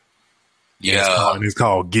Jeezy. Yeah. And it's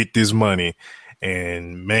called Get This Money.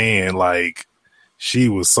 And man, like, she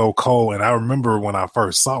was so cold. And I remember when I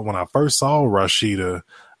first saw Rashida,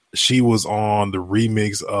 she was on the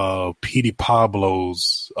remix of Petey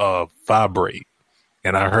Pablo's Vibrate.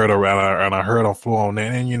 And I heard her and I heard her flow on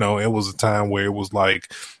that. And, you know, it was a time where it was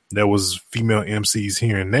like there was female MCs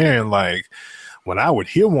here and there. And like when I would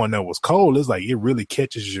hear one that was cold, it's like it really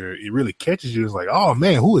catches you. It's like, oh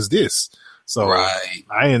man, who is this? So right.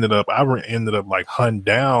 I ended up like hunting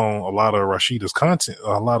down a lot of Rashida's content,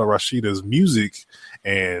 a lot of Rashida's music.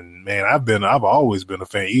 And man, I've always been a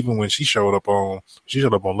fan. Even when she showed up on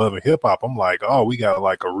Love and Hip Hop, I'm like, oh, we got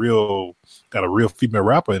like a real female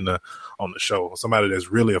rapper on the show. Somebody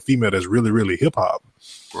that's really a female that's really, really hip hop.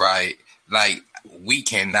 Right. Like we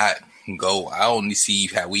cannot go. I only see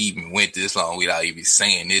how we even went this long without even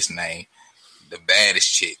saying this name. The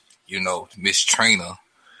baddest chick, you know, Miss Trina.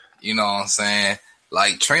 You know what I'm saying?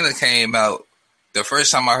 Like Trina came out. The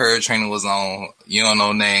first time I heard Trina was on You Don't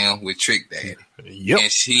Know Name with Trick Daddy. Yep.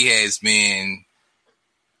 And she has been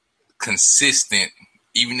consistent.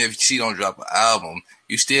 Even if she don't drop an album,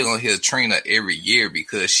 you still gonna hear Trina every year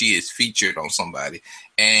because she is featured on somebody.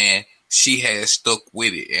 And she has stuck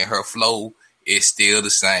with it. And her flow is still the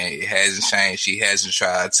same. It hasn't changed. She hasn't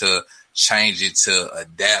tried to change it to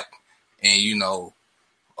adapt. And, you know,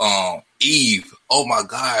 Eve, oh my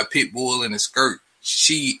God, Pitbull in a skirt.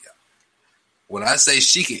 When I say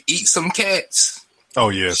she can eat some cats, oh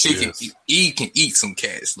yes, Eve can eat some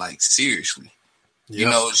cats. Like seriously, yep. You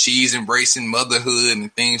know, she's embracing motherhood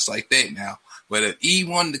and things like that now. But if Eve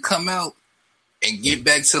wanted to come out and get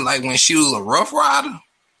back to like when she was a Rough Rider,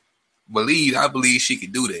 I believe she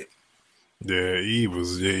could do that. Yeah, Eve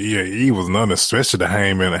was nothing, especially to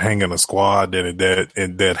hang in a squad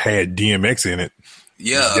that had DMX in it.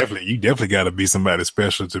 Yeah, you definitely got to be somebody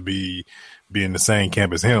special to be in the same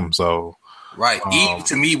camp as him. So. Right. Eve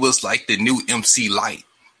to me was like the new MC Light.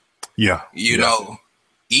 Yeah. You know,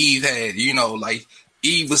 Eve had, you know, like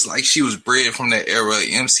Eve was like she was bred from that era.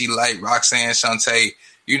 MC Light, Roxanne Shante,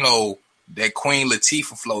 you know, that Queen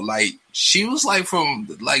Latifah flow. Like she was like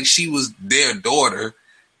she was their daughter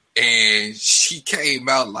and she came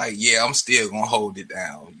out like, yeah, I'm still gonna hold it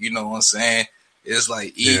down. You know what I'm saying? It's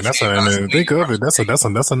like Eve. Yeah, think of it.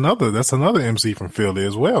 That's another MC from Philly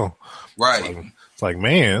as well. Right. It's like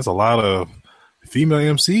man, it's a lot of female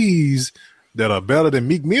MCs that are better than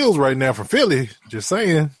Meek Mills right now from Philly. Just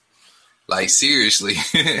saying. Like seriously.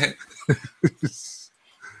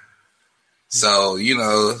 So, you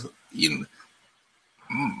know,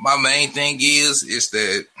 my main thing is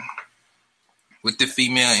that with the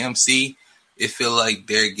female MC, it feel like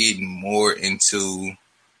they're getting more into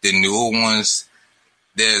the newer ones.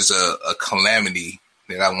 There's a calamity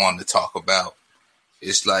that I want to talk about.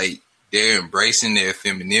 It's like they're embracing their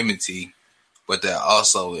femininity, but they're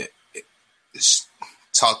also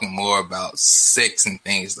talking more about sex and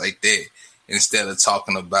things like that instead of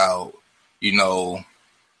talking about, you know,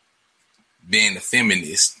 being a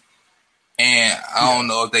feminist. And I don't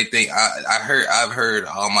know if they think I've heard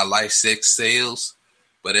all my life sex sales,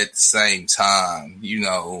 but at the same time, you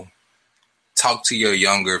know, talk to your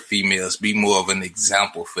younger females, be more of an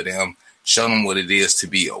example for them, show them what it is to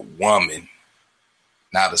be a woman,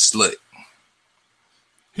 not a slut.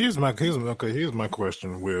 Here's my question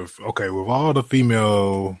with all the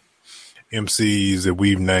female MCs that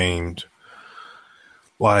we've named,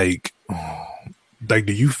 like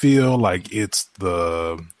do you feel like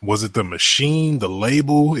was it the machine, the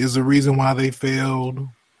label is the reason why they failed?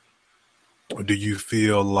 Or do you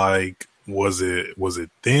feel like was it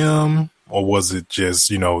them, or was it just,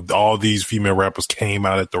 you know, all these female rappers came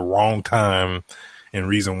out at the wrong time and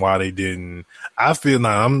reason why they didn't? I feel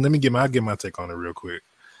now. I'll get my take on it real quick.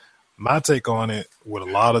 My take on it with a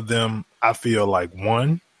lot of them, I feel like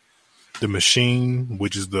one, the machine,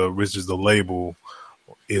 which is the label,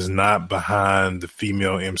 is not behind the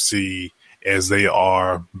female MC as they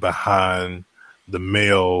are behind the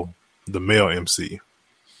male MC.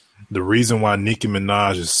 The reason why Nicki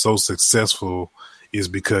Minaj is so successful is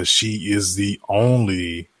because she is the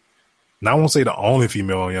only Now I won't say the only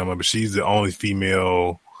female on Young Money, but she's the only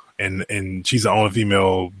female, and she's the only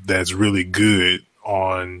female that's really good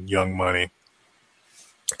on Young Money,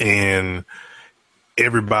 and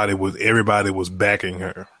everybody was backing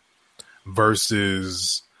her.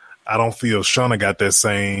 Versus, I don't feel Shauna got that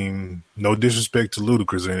same. No disrespect to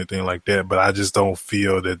Ludacris or anything like that, but I just don't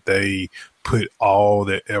feel that they put all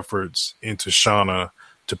their efforts into Shauna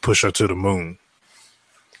to push her to the moon.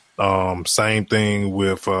 Same thing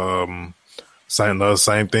with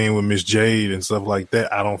same thing with Miss Jade and stuff like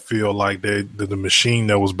that. I don't feel like the machine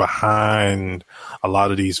that was behind a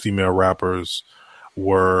lot of these female rappers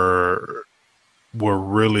were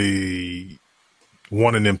really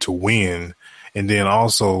wanting them to win. And then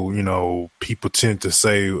also, you know, people tend to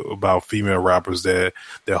say about female rappers that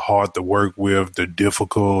they're hard to work with, they're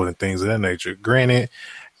difficult and things of that nature. Granted,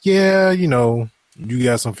 yeah, you know, you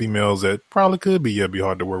got some females that probably could be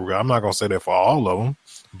hard to work with. I'm not going to say that for all of them,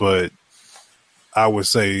 but I would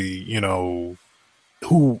say, you know,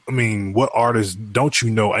 what artists don't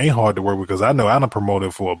you know ain't hard to work with? Because I know I done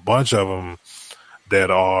promoted for a bunch of them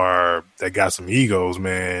that got some egos,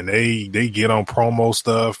 man. They get on promo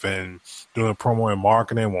stuff and doing promo and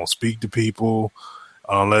marketing, won't speak to people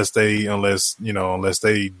unless they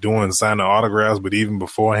doing signing autographs. But even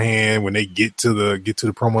beforehand, when they get to the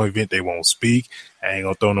promo event, they won't speak. I ain't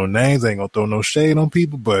gonna throw no names, I ain't gonna throw no shade on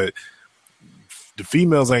people, but the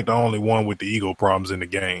females ain't the only one with the ego problems in the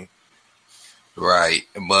game. Right.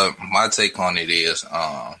 But my take on it is,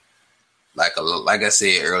 like I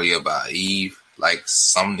said earlier about Eve, like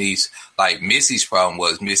some of these, like Missy's problem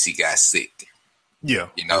was Missy got sick. Yeah,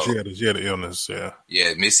 you know, she had an illness.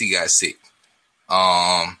 Yeah, Missy got sick.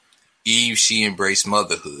 Eve, she embraced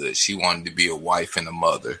motherhood. She wanted to be a wife and a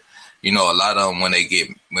mother. You know, a lot of them when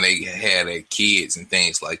they had their kids and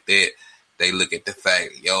things like that, they look at the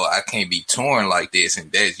fact, I can't be touring like this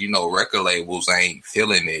and that. You know, record labels ain't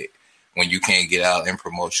feeling it when you can't get out and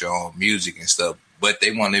promote your own music and stuff. But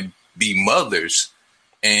they want to be mothers.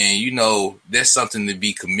 And, you know, that's something to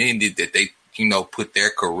be commended that they, you know, put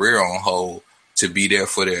their career on hold to be there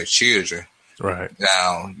for their children. Right.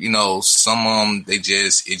 Now, you know, some of them, it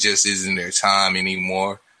just isn't their time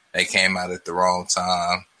anymore. They came out at the wrong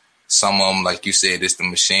time. Some of them, like you said, it's the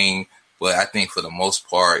machine. But I think for the most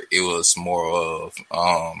part, it was more of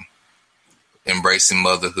embracing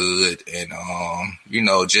motherhood and, you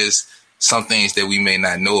know, just some things that we may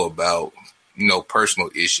not know about, you know,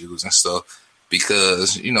 personal issues and stuff.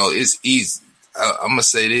 Because, you know, it's easy. I'm going to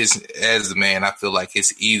say this as a man, I feel like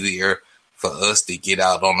it's easier for us to get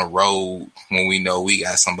out on the road when we know we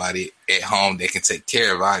got somebody at home that can take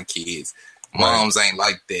care of our kids. Moms ain't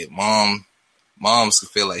like that. Moms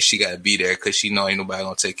feel like she got to be there because she know ain't nobody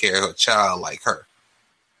going to take care of her child like her.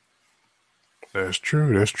 That's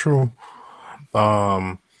true.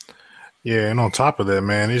 Yeah, and on top of that,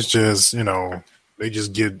 man, it's just, you know, they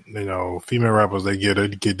just get, you know, female rappers, they get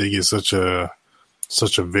such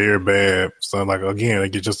a very bad, so like again, they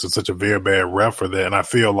get just such a very bad rep for that. And I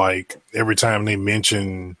feel like every time they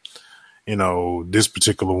mention, you know, this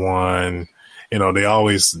particular one, you know, they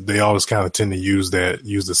always kind of tend to use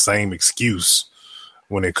the same excuse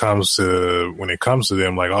when it comes to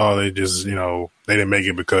them, like, oh, they just, you know, they didn't make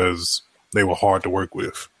it because they were hard to work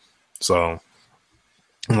with. So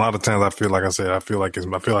a lot of times I feel like it's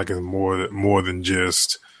more than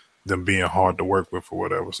just them being hard to work with or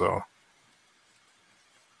whatever. So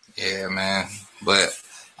yeah, man. But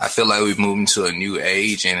I feel like we're moving to a new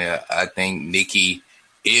age, and I think Nicki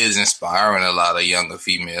is inspiring a lot of younger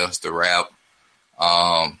females to rap,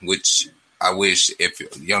 which I wish if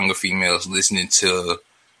younger females listening to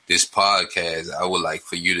this podcast, I would like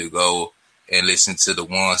for you to go and listen to the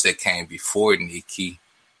ones that came before Nicki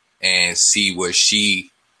and see where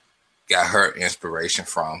she got her inspiration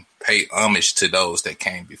from. Pay homage to those that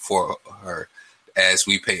came before her, as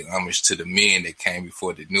we pay homage to the men that came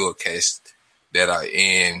before the newer cats that are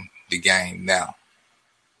in the game now.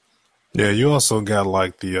 Yeah, you also got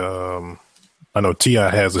like the I know T.I.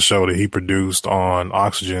 has a show that he produced on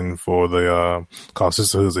Oxygen for the called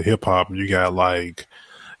Sisterhoods of Hip Hop. You got like,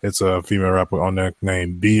 it's a female rapper on there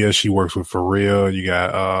named Bia. She works with Pharrell. You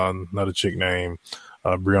got another chick named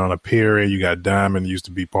Brianna Perry. You got Diamond, used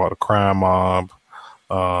to be part of Crime Mob.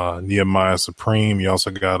 Nehemiah Supreme. You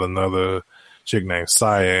also got another chick named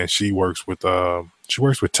Saya, and she works with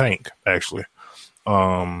Tank actually.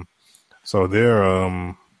 So they're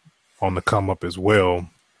on the come up as well,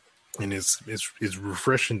 and it's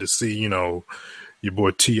refreshing to see, you know, your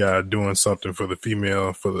boy T.I. doing something for the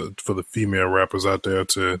female rappers out there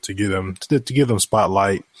to give them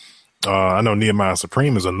spotlight I know Nehemiah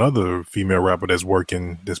Supreme is another female rapper that's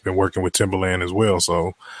been working with Timberland as well.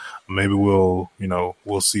 So maybe we'll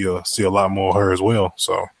see a lot more of her as well.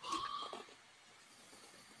 So.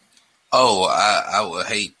 Oh, I would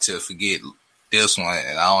hate to forget this one,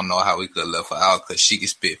 and I don't know how we could have left her out because she can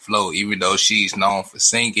spit flow, even though she's known for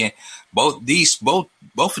singing. Both of these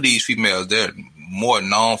females, they're more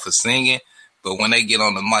known for singing, but when they get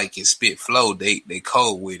on the mic and spit flow, they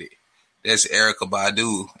cold with it. That's Erykah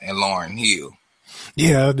Badu and Lauryn Hill.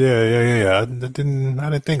 Yeah. I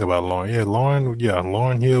didn't think about Lauren. Yeah,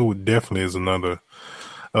 Lauryn Hill definitely is another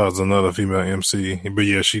female MC. But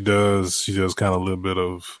yeah, she does kind of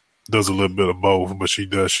does a little bit of both. But she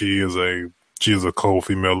is a cold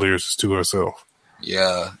female lyricist to herself.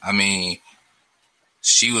 Yeah, I mean,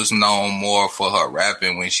 she was known more for her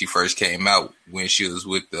rapping when she first came out, when she was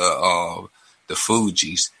with the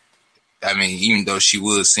Fugees. I mean, even though she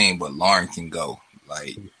would sing, but Lauren can go,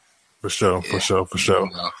 like, for sure. You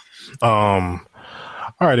know. All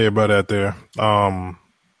right, everybody out there.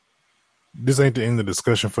 This ain't the end of the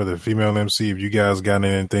discussion for the female MC. If you guys got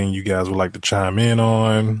anything you guys would like to chime in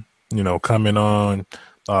on, comment on,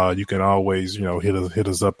 you can always, hit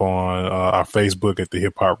us up on our Facebook at the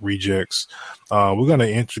Hip Hop Rejectz. We're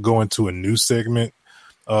gonna go into a new segment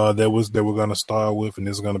that we're gonna start with, and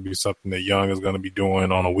this is gonna be something that Young is gonna be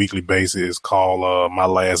doing on a weekly basis. It's called My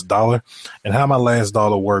Last Dollar, and how My Last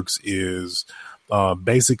Dollar works is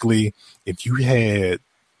basically if you had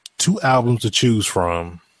 2 albums to choose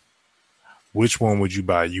from, which one would you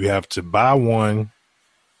buy? You have to buy one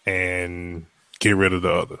and get rid of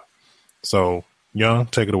the other. So, Young,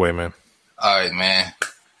 take it away, man. All right, man.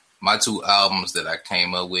 My 2 albums that I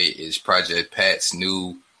came up with is Project Pat's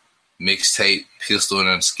new mixtape, Pistol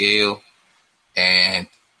and the Scale, and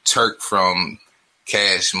Turk from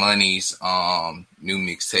Cash Money's new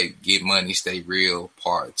mixtape, Get Money, Stay Real,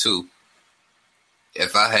 Part 2.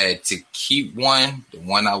 If I had to keep one, the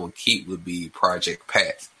one I would keep would be Project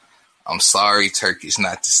Pat. I'm sorry, Turk is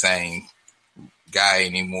not the same guy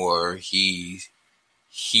anymore. He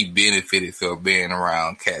benefited from being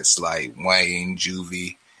around cats like Wayne,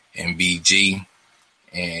 Juvie, and BG,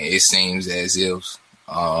 and it seems as if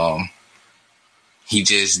he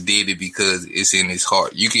just did it because it's in his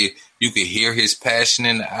heart. You could hear his passion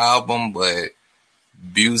in the album, but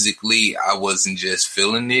musically, I wasn't just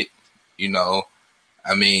feeling it.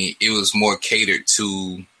 I mean, it was more catered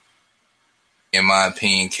to, in my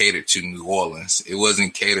opinion, catered to New Orleans. It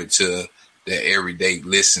wasn't catered to the everyday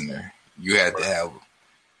listener. You had to have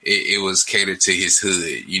it was catered to his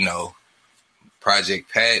hood.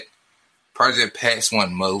 Project Pat's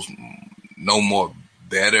one no more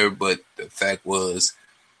better, but the fact was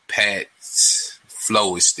Pat's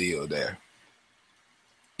flow is still there,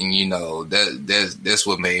 and that's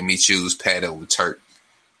what made me choose Pat over Turk.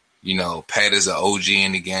 Pat is an OG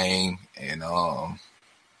in the game, and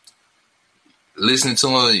listening to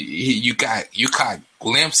him, you caught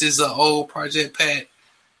glimpses of old Project Pat,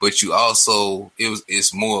 but you also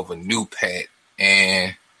it's more of a new Pat,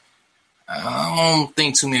 and I don't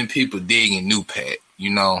think too many people digging new Pat.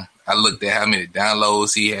 I looked at how many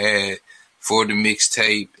downloads he had for the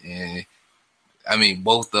mixtape, and I mean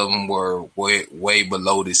both of them were way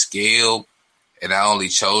below the scale, and I only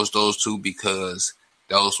chose those 2 because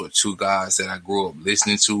those were 2 guys that I grew up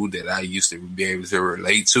listening to that I used to be able to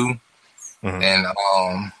relate to. Mm-hmm.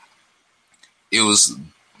 And it was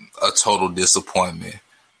a total disappointment.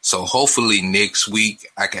 So hopefully next week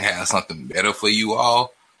I can have something better for you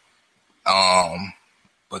all.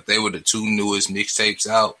 But they were the 2 newest mixtapes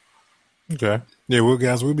out. Okay. Yeah, well,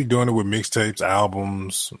 guys, we'll be doing it with mixtapes,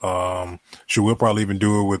 albums. We'll probably even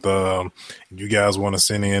do it with if you guys want to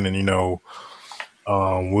send in, and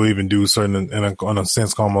we'll even do certain in a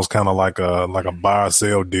sense, almost kind of like a buy or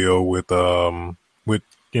sell deal with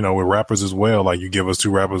rappers as well. Like you give us 2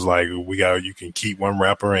 rappers, like you can keep one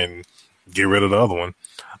rapper and get rid of the other one.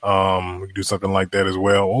 We can do something like that as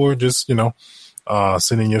well, or just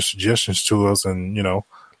send in your suggestions to us, and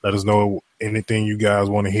let us know anything you guys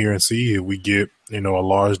want to hear and see. If we get a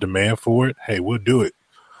large demand for it, hey, we'll do it.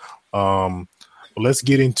 Let's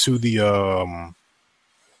get into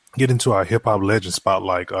our Hip Hop Legend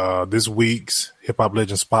Spotlight. This week's Hip Hop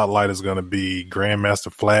Legend Spotlight is going to be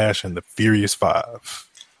Grandmaster Flash and the Furious 5.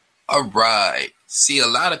 All right. See, a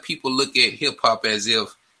lot of people look at hip hop as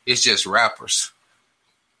if it's just rappers.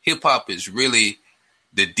 Hip hop is really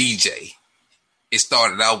the DJ. It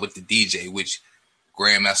started out with the DJ, which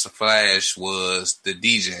Grandmaster Flash was the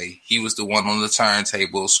DJ. He was the one on the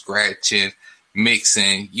turntable, scratching,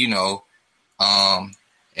 mixing, and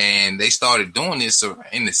And they started doing this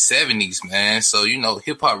in the 70s, man. So, you know,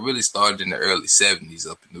 hip-hop really started in the early 70s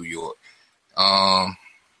up in New York.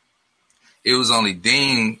 It was only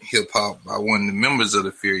deemed hip-hop by one of the members of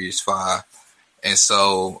the Furious Five. And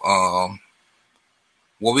so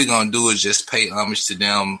what we're going to do is just pay homage to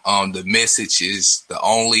them. The Message is the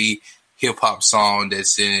only hip-hop song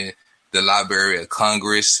that's in the Library of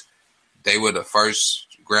Congress. They were the first.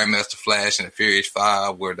 Grandmaster Flash and the Furious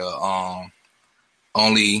Five were the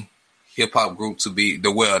only hip-hop group to be,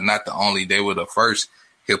 not the only, they were the first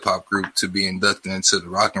hip-hop group to be inducted into the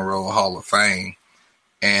Rock and Roll Hall of Fame.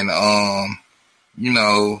 And, you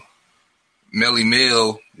know, Melly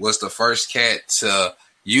Mel was the first cat to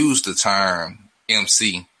use the term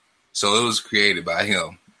MC. So it was created by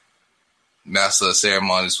him. Master of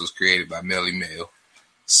Ceremonies was created by Melly Mel.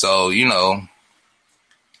 So, you know,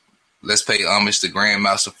 let's pay homage to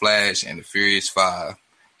Grandmaster Flash and the Furious Five.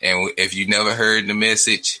 And if you never heard The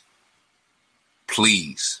Message,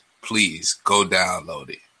 please go download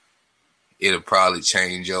it. It'll probably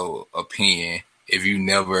change your opinion. If you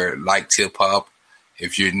never liked hip-hop,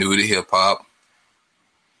 if you're new to hip-hop,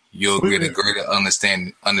 you'll get a greater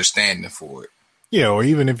understanding for it. Yeah, or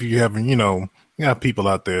even if you haven't, you know, you got people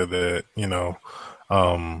out there that, you know,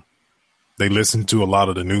 they listen to a lot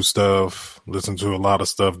of the new stuff, listen to a lot of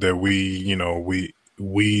stuff that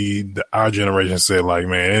our generation said, like,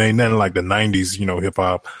 man, it ain't nothing like the 90s, you know, hip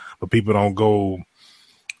hop, but people don't go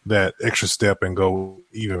that extra step and go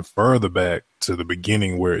even further back to the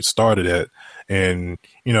beginning where it started at. And,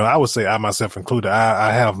 you know, I would say I myself included,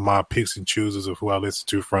 I have my picks and choosers of who I listen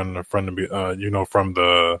to from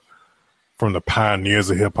the pioneers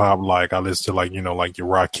of hip hop. Like I listen to like, you know, like your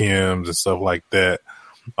Rakims and stuff like that.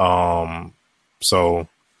 So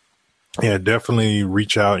yeah, definitely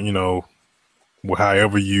reach out, you know,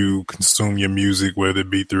 however you consume your music, whether it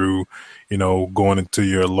be through, you know, going into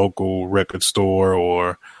your local record store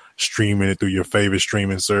or streaming it through your favorite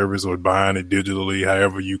streaming service or buying it digitally,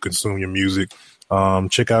 however you consume your music.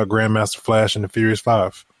 Check out Grandmaster Flash and the Furious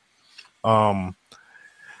Five. With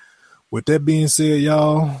that being said,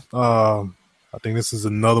 y'all, I think this is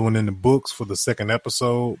another one in the books for the second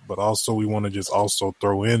episode, but also we want to just also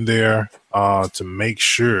throw in there to make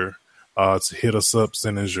sure to hit us up,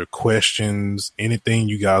 send us your questions, anything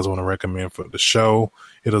you guys want to recommend for the show.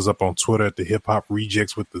 Hit us up on Twitter at the Hip Hop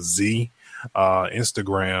Rejectz with the Z,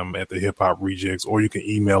 Instagram at the Hip Hop Rejectz, or you can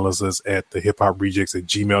email us at the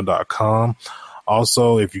hiphoprejects@gmail.com.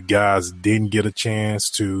 Also, if you guys didn't get a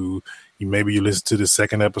chance to, maybe you listened to the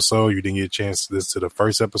second episode, you didn't get a chance to listen to the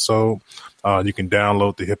first episode, you can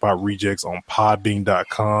download the Hip Hop Rejectz on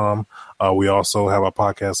podbean.com. We also have our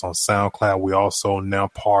podcast on SoundCloud. We also now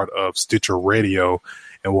part of Stitcher Radio,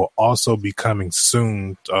 and we'll also be coming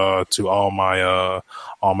soon to all my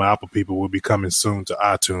Apple people. Will be coming soon to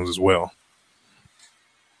iTunes as well.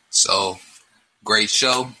 So, great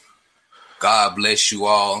show. God bless you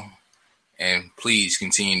all, and please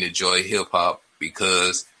continue to enjoy hip hop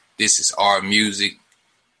because this is our music,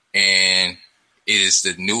 and it is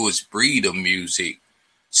the newest breed of music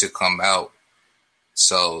to come out.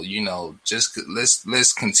 So, you know, just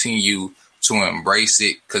let's continue to embrace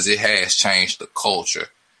it because it has changed the culture.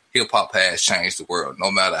 Hip hop has changed the world.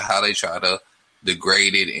 No matter how they try to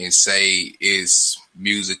degrade it and say it's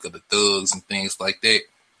music of the thugs and things like that,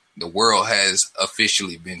 the world has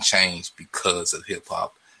officially been changed because of hip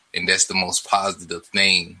hop, and that's the most positive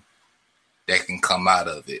thing that can come out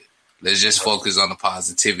of it. Let's just focus on the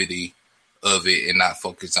positivity of it and not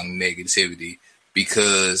focus on the negativity,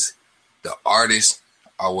 because the artists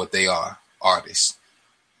are what they are, artists.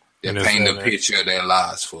 They paint a picture of their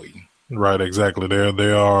lives for you. Right, exactly.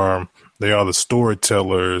 They are the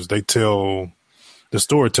storytellers. The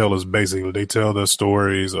storytellers, basically, they tell their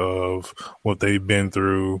stories of what they've been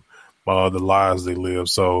through, the lives they live.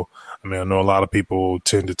 So, I mean, I know a lot of people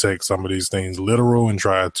tend to take some of these things literal and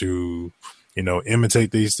try to, you know,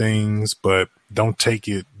 imitate these things, but don't take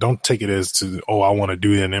it as to, oh, I want to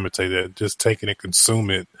do it and imitate that. Just take it and consume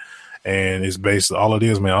it. And it's basically all it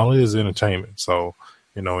is, man. All it is entertainment. So,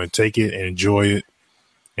 you know, and take it and enjoy it.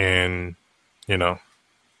 And, you know.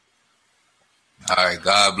 All right.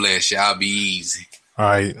 God bless. Y'all be easy. All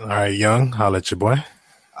right, Young. Holla at your boy.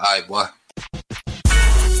 All right, boy.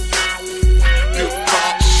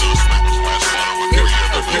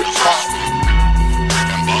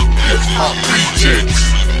 Hip-Hop Rejectz.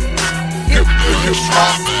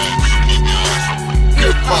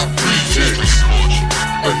 Hip-Hop Rejectz.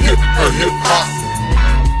 A hip-hop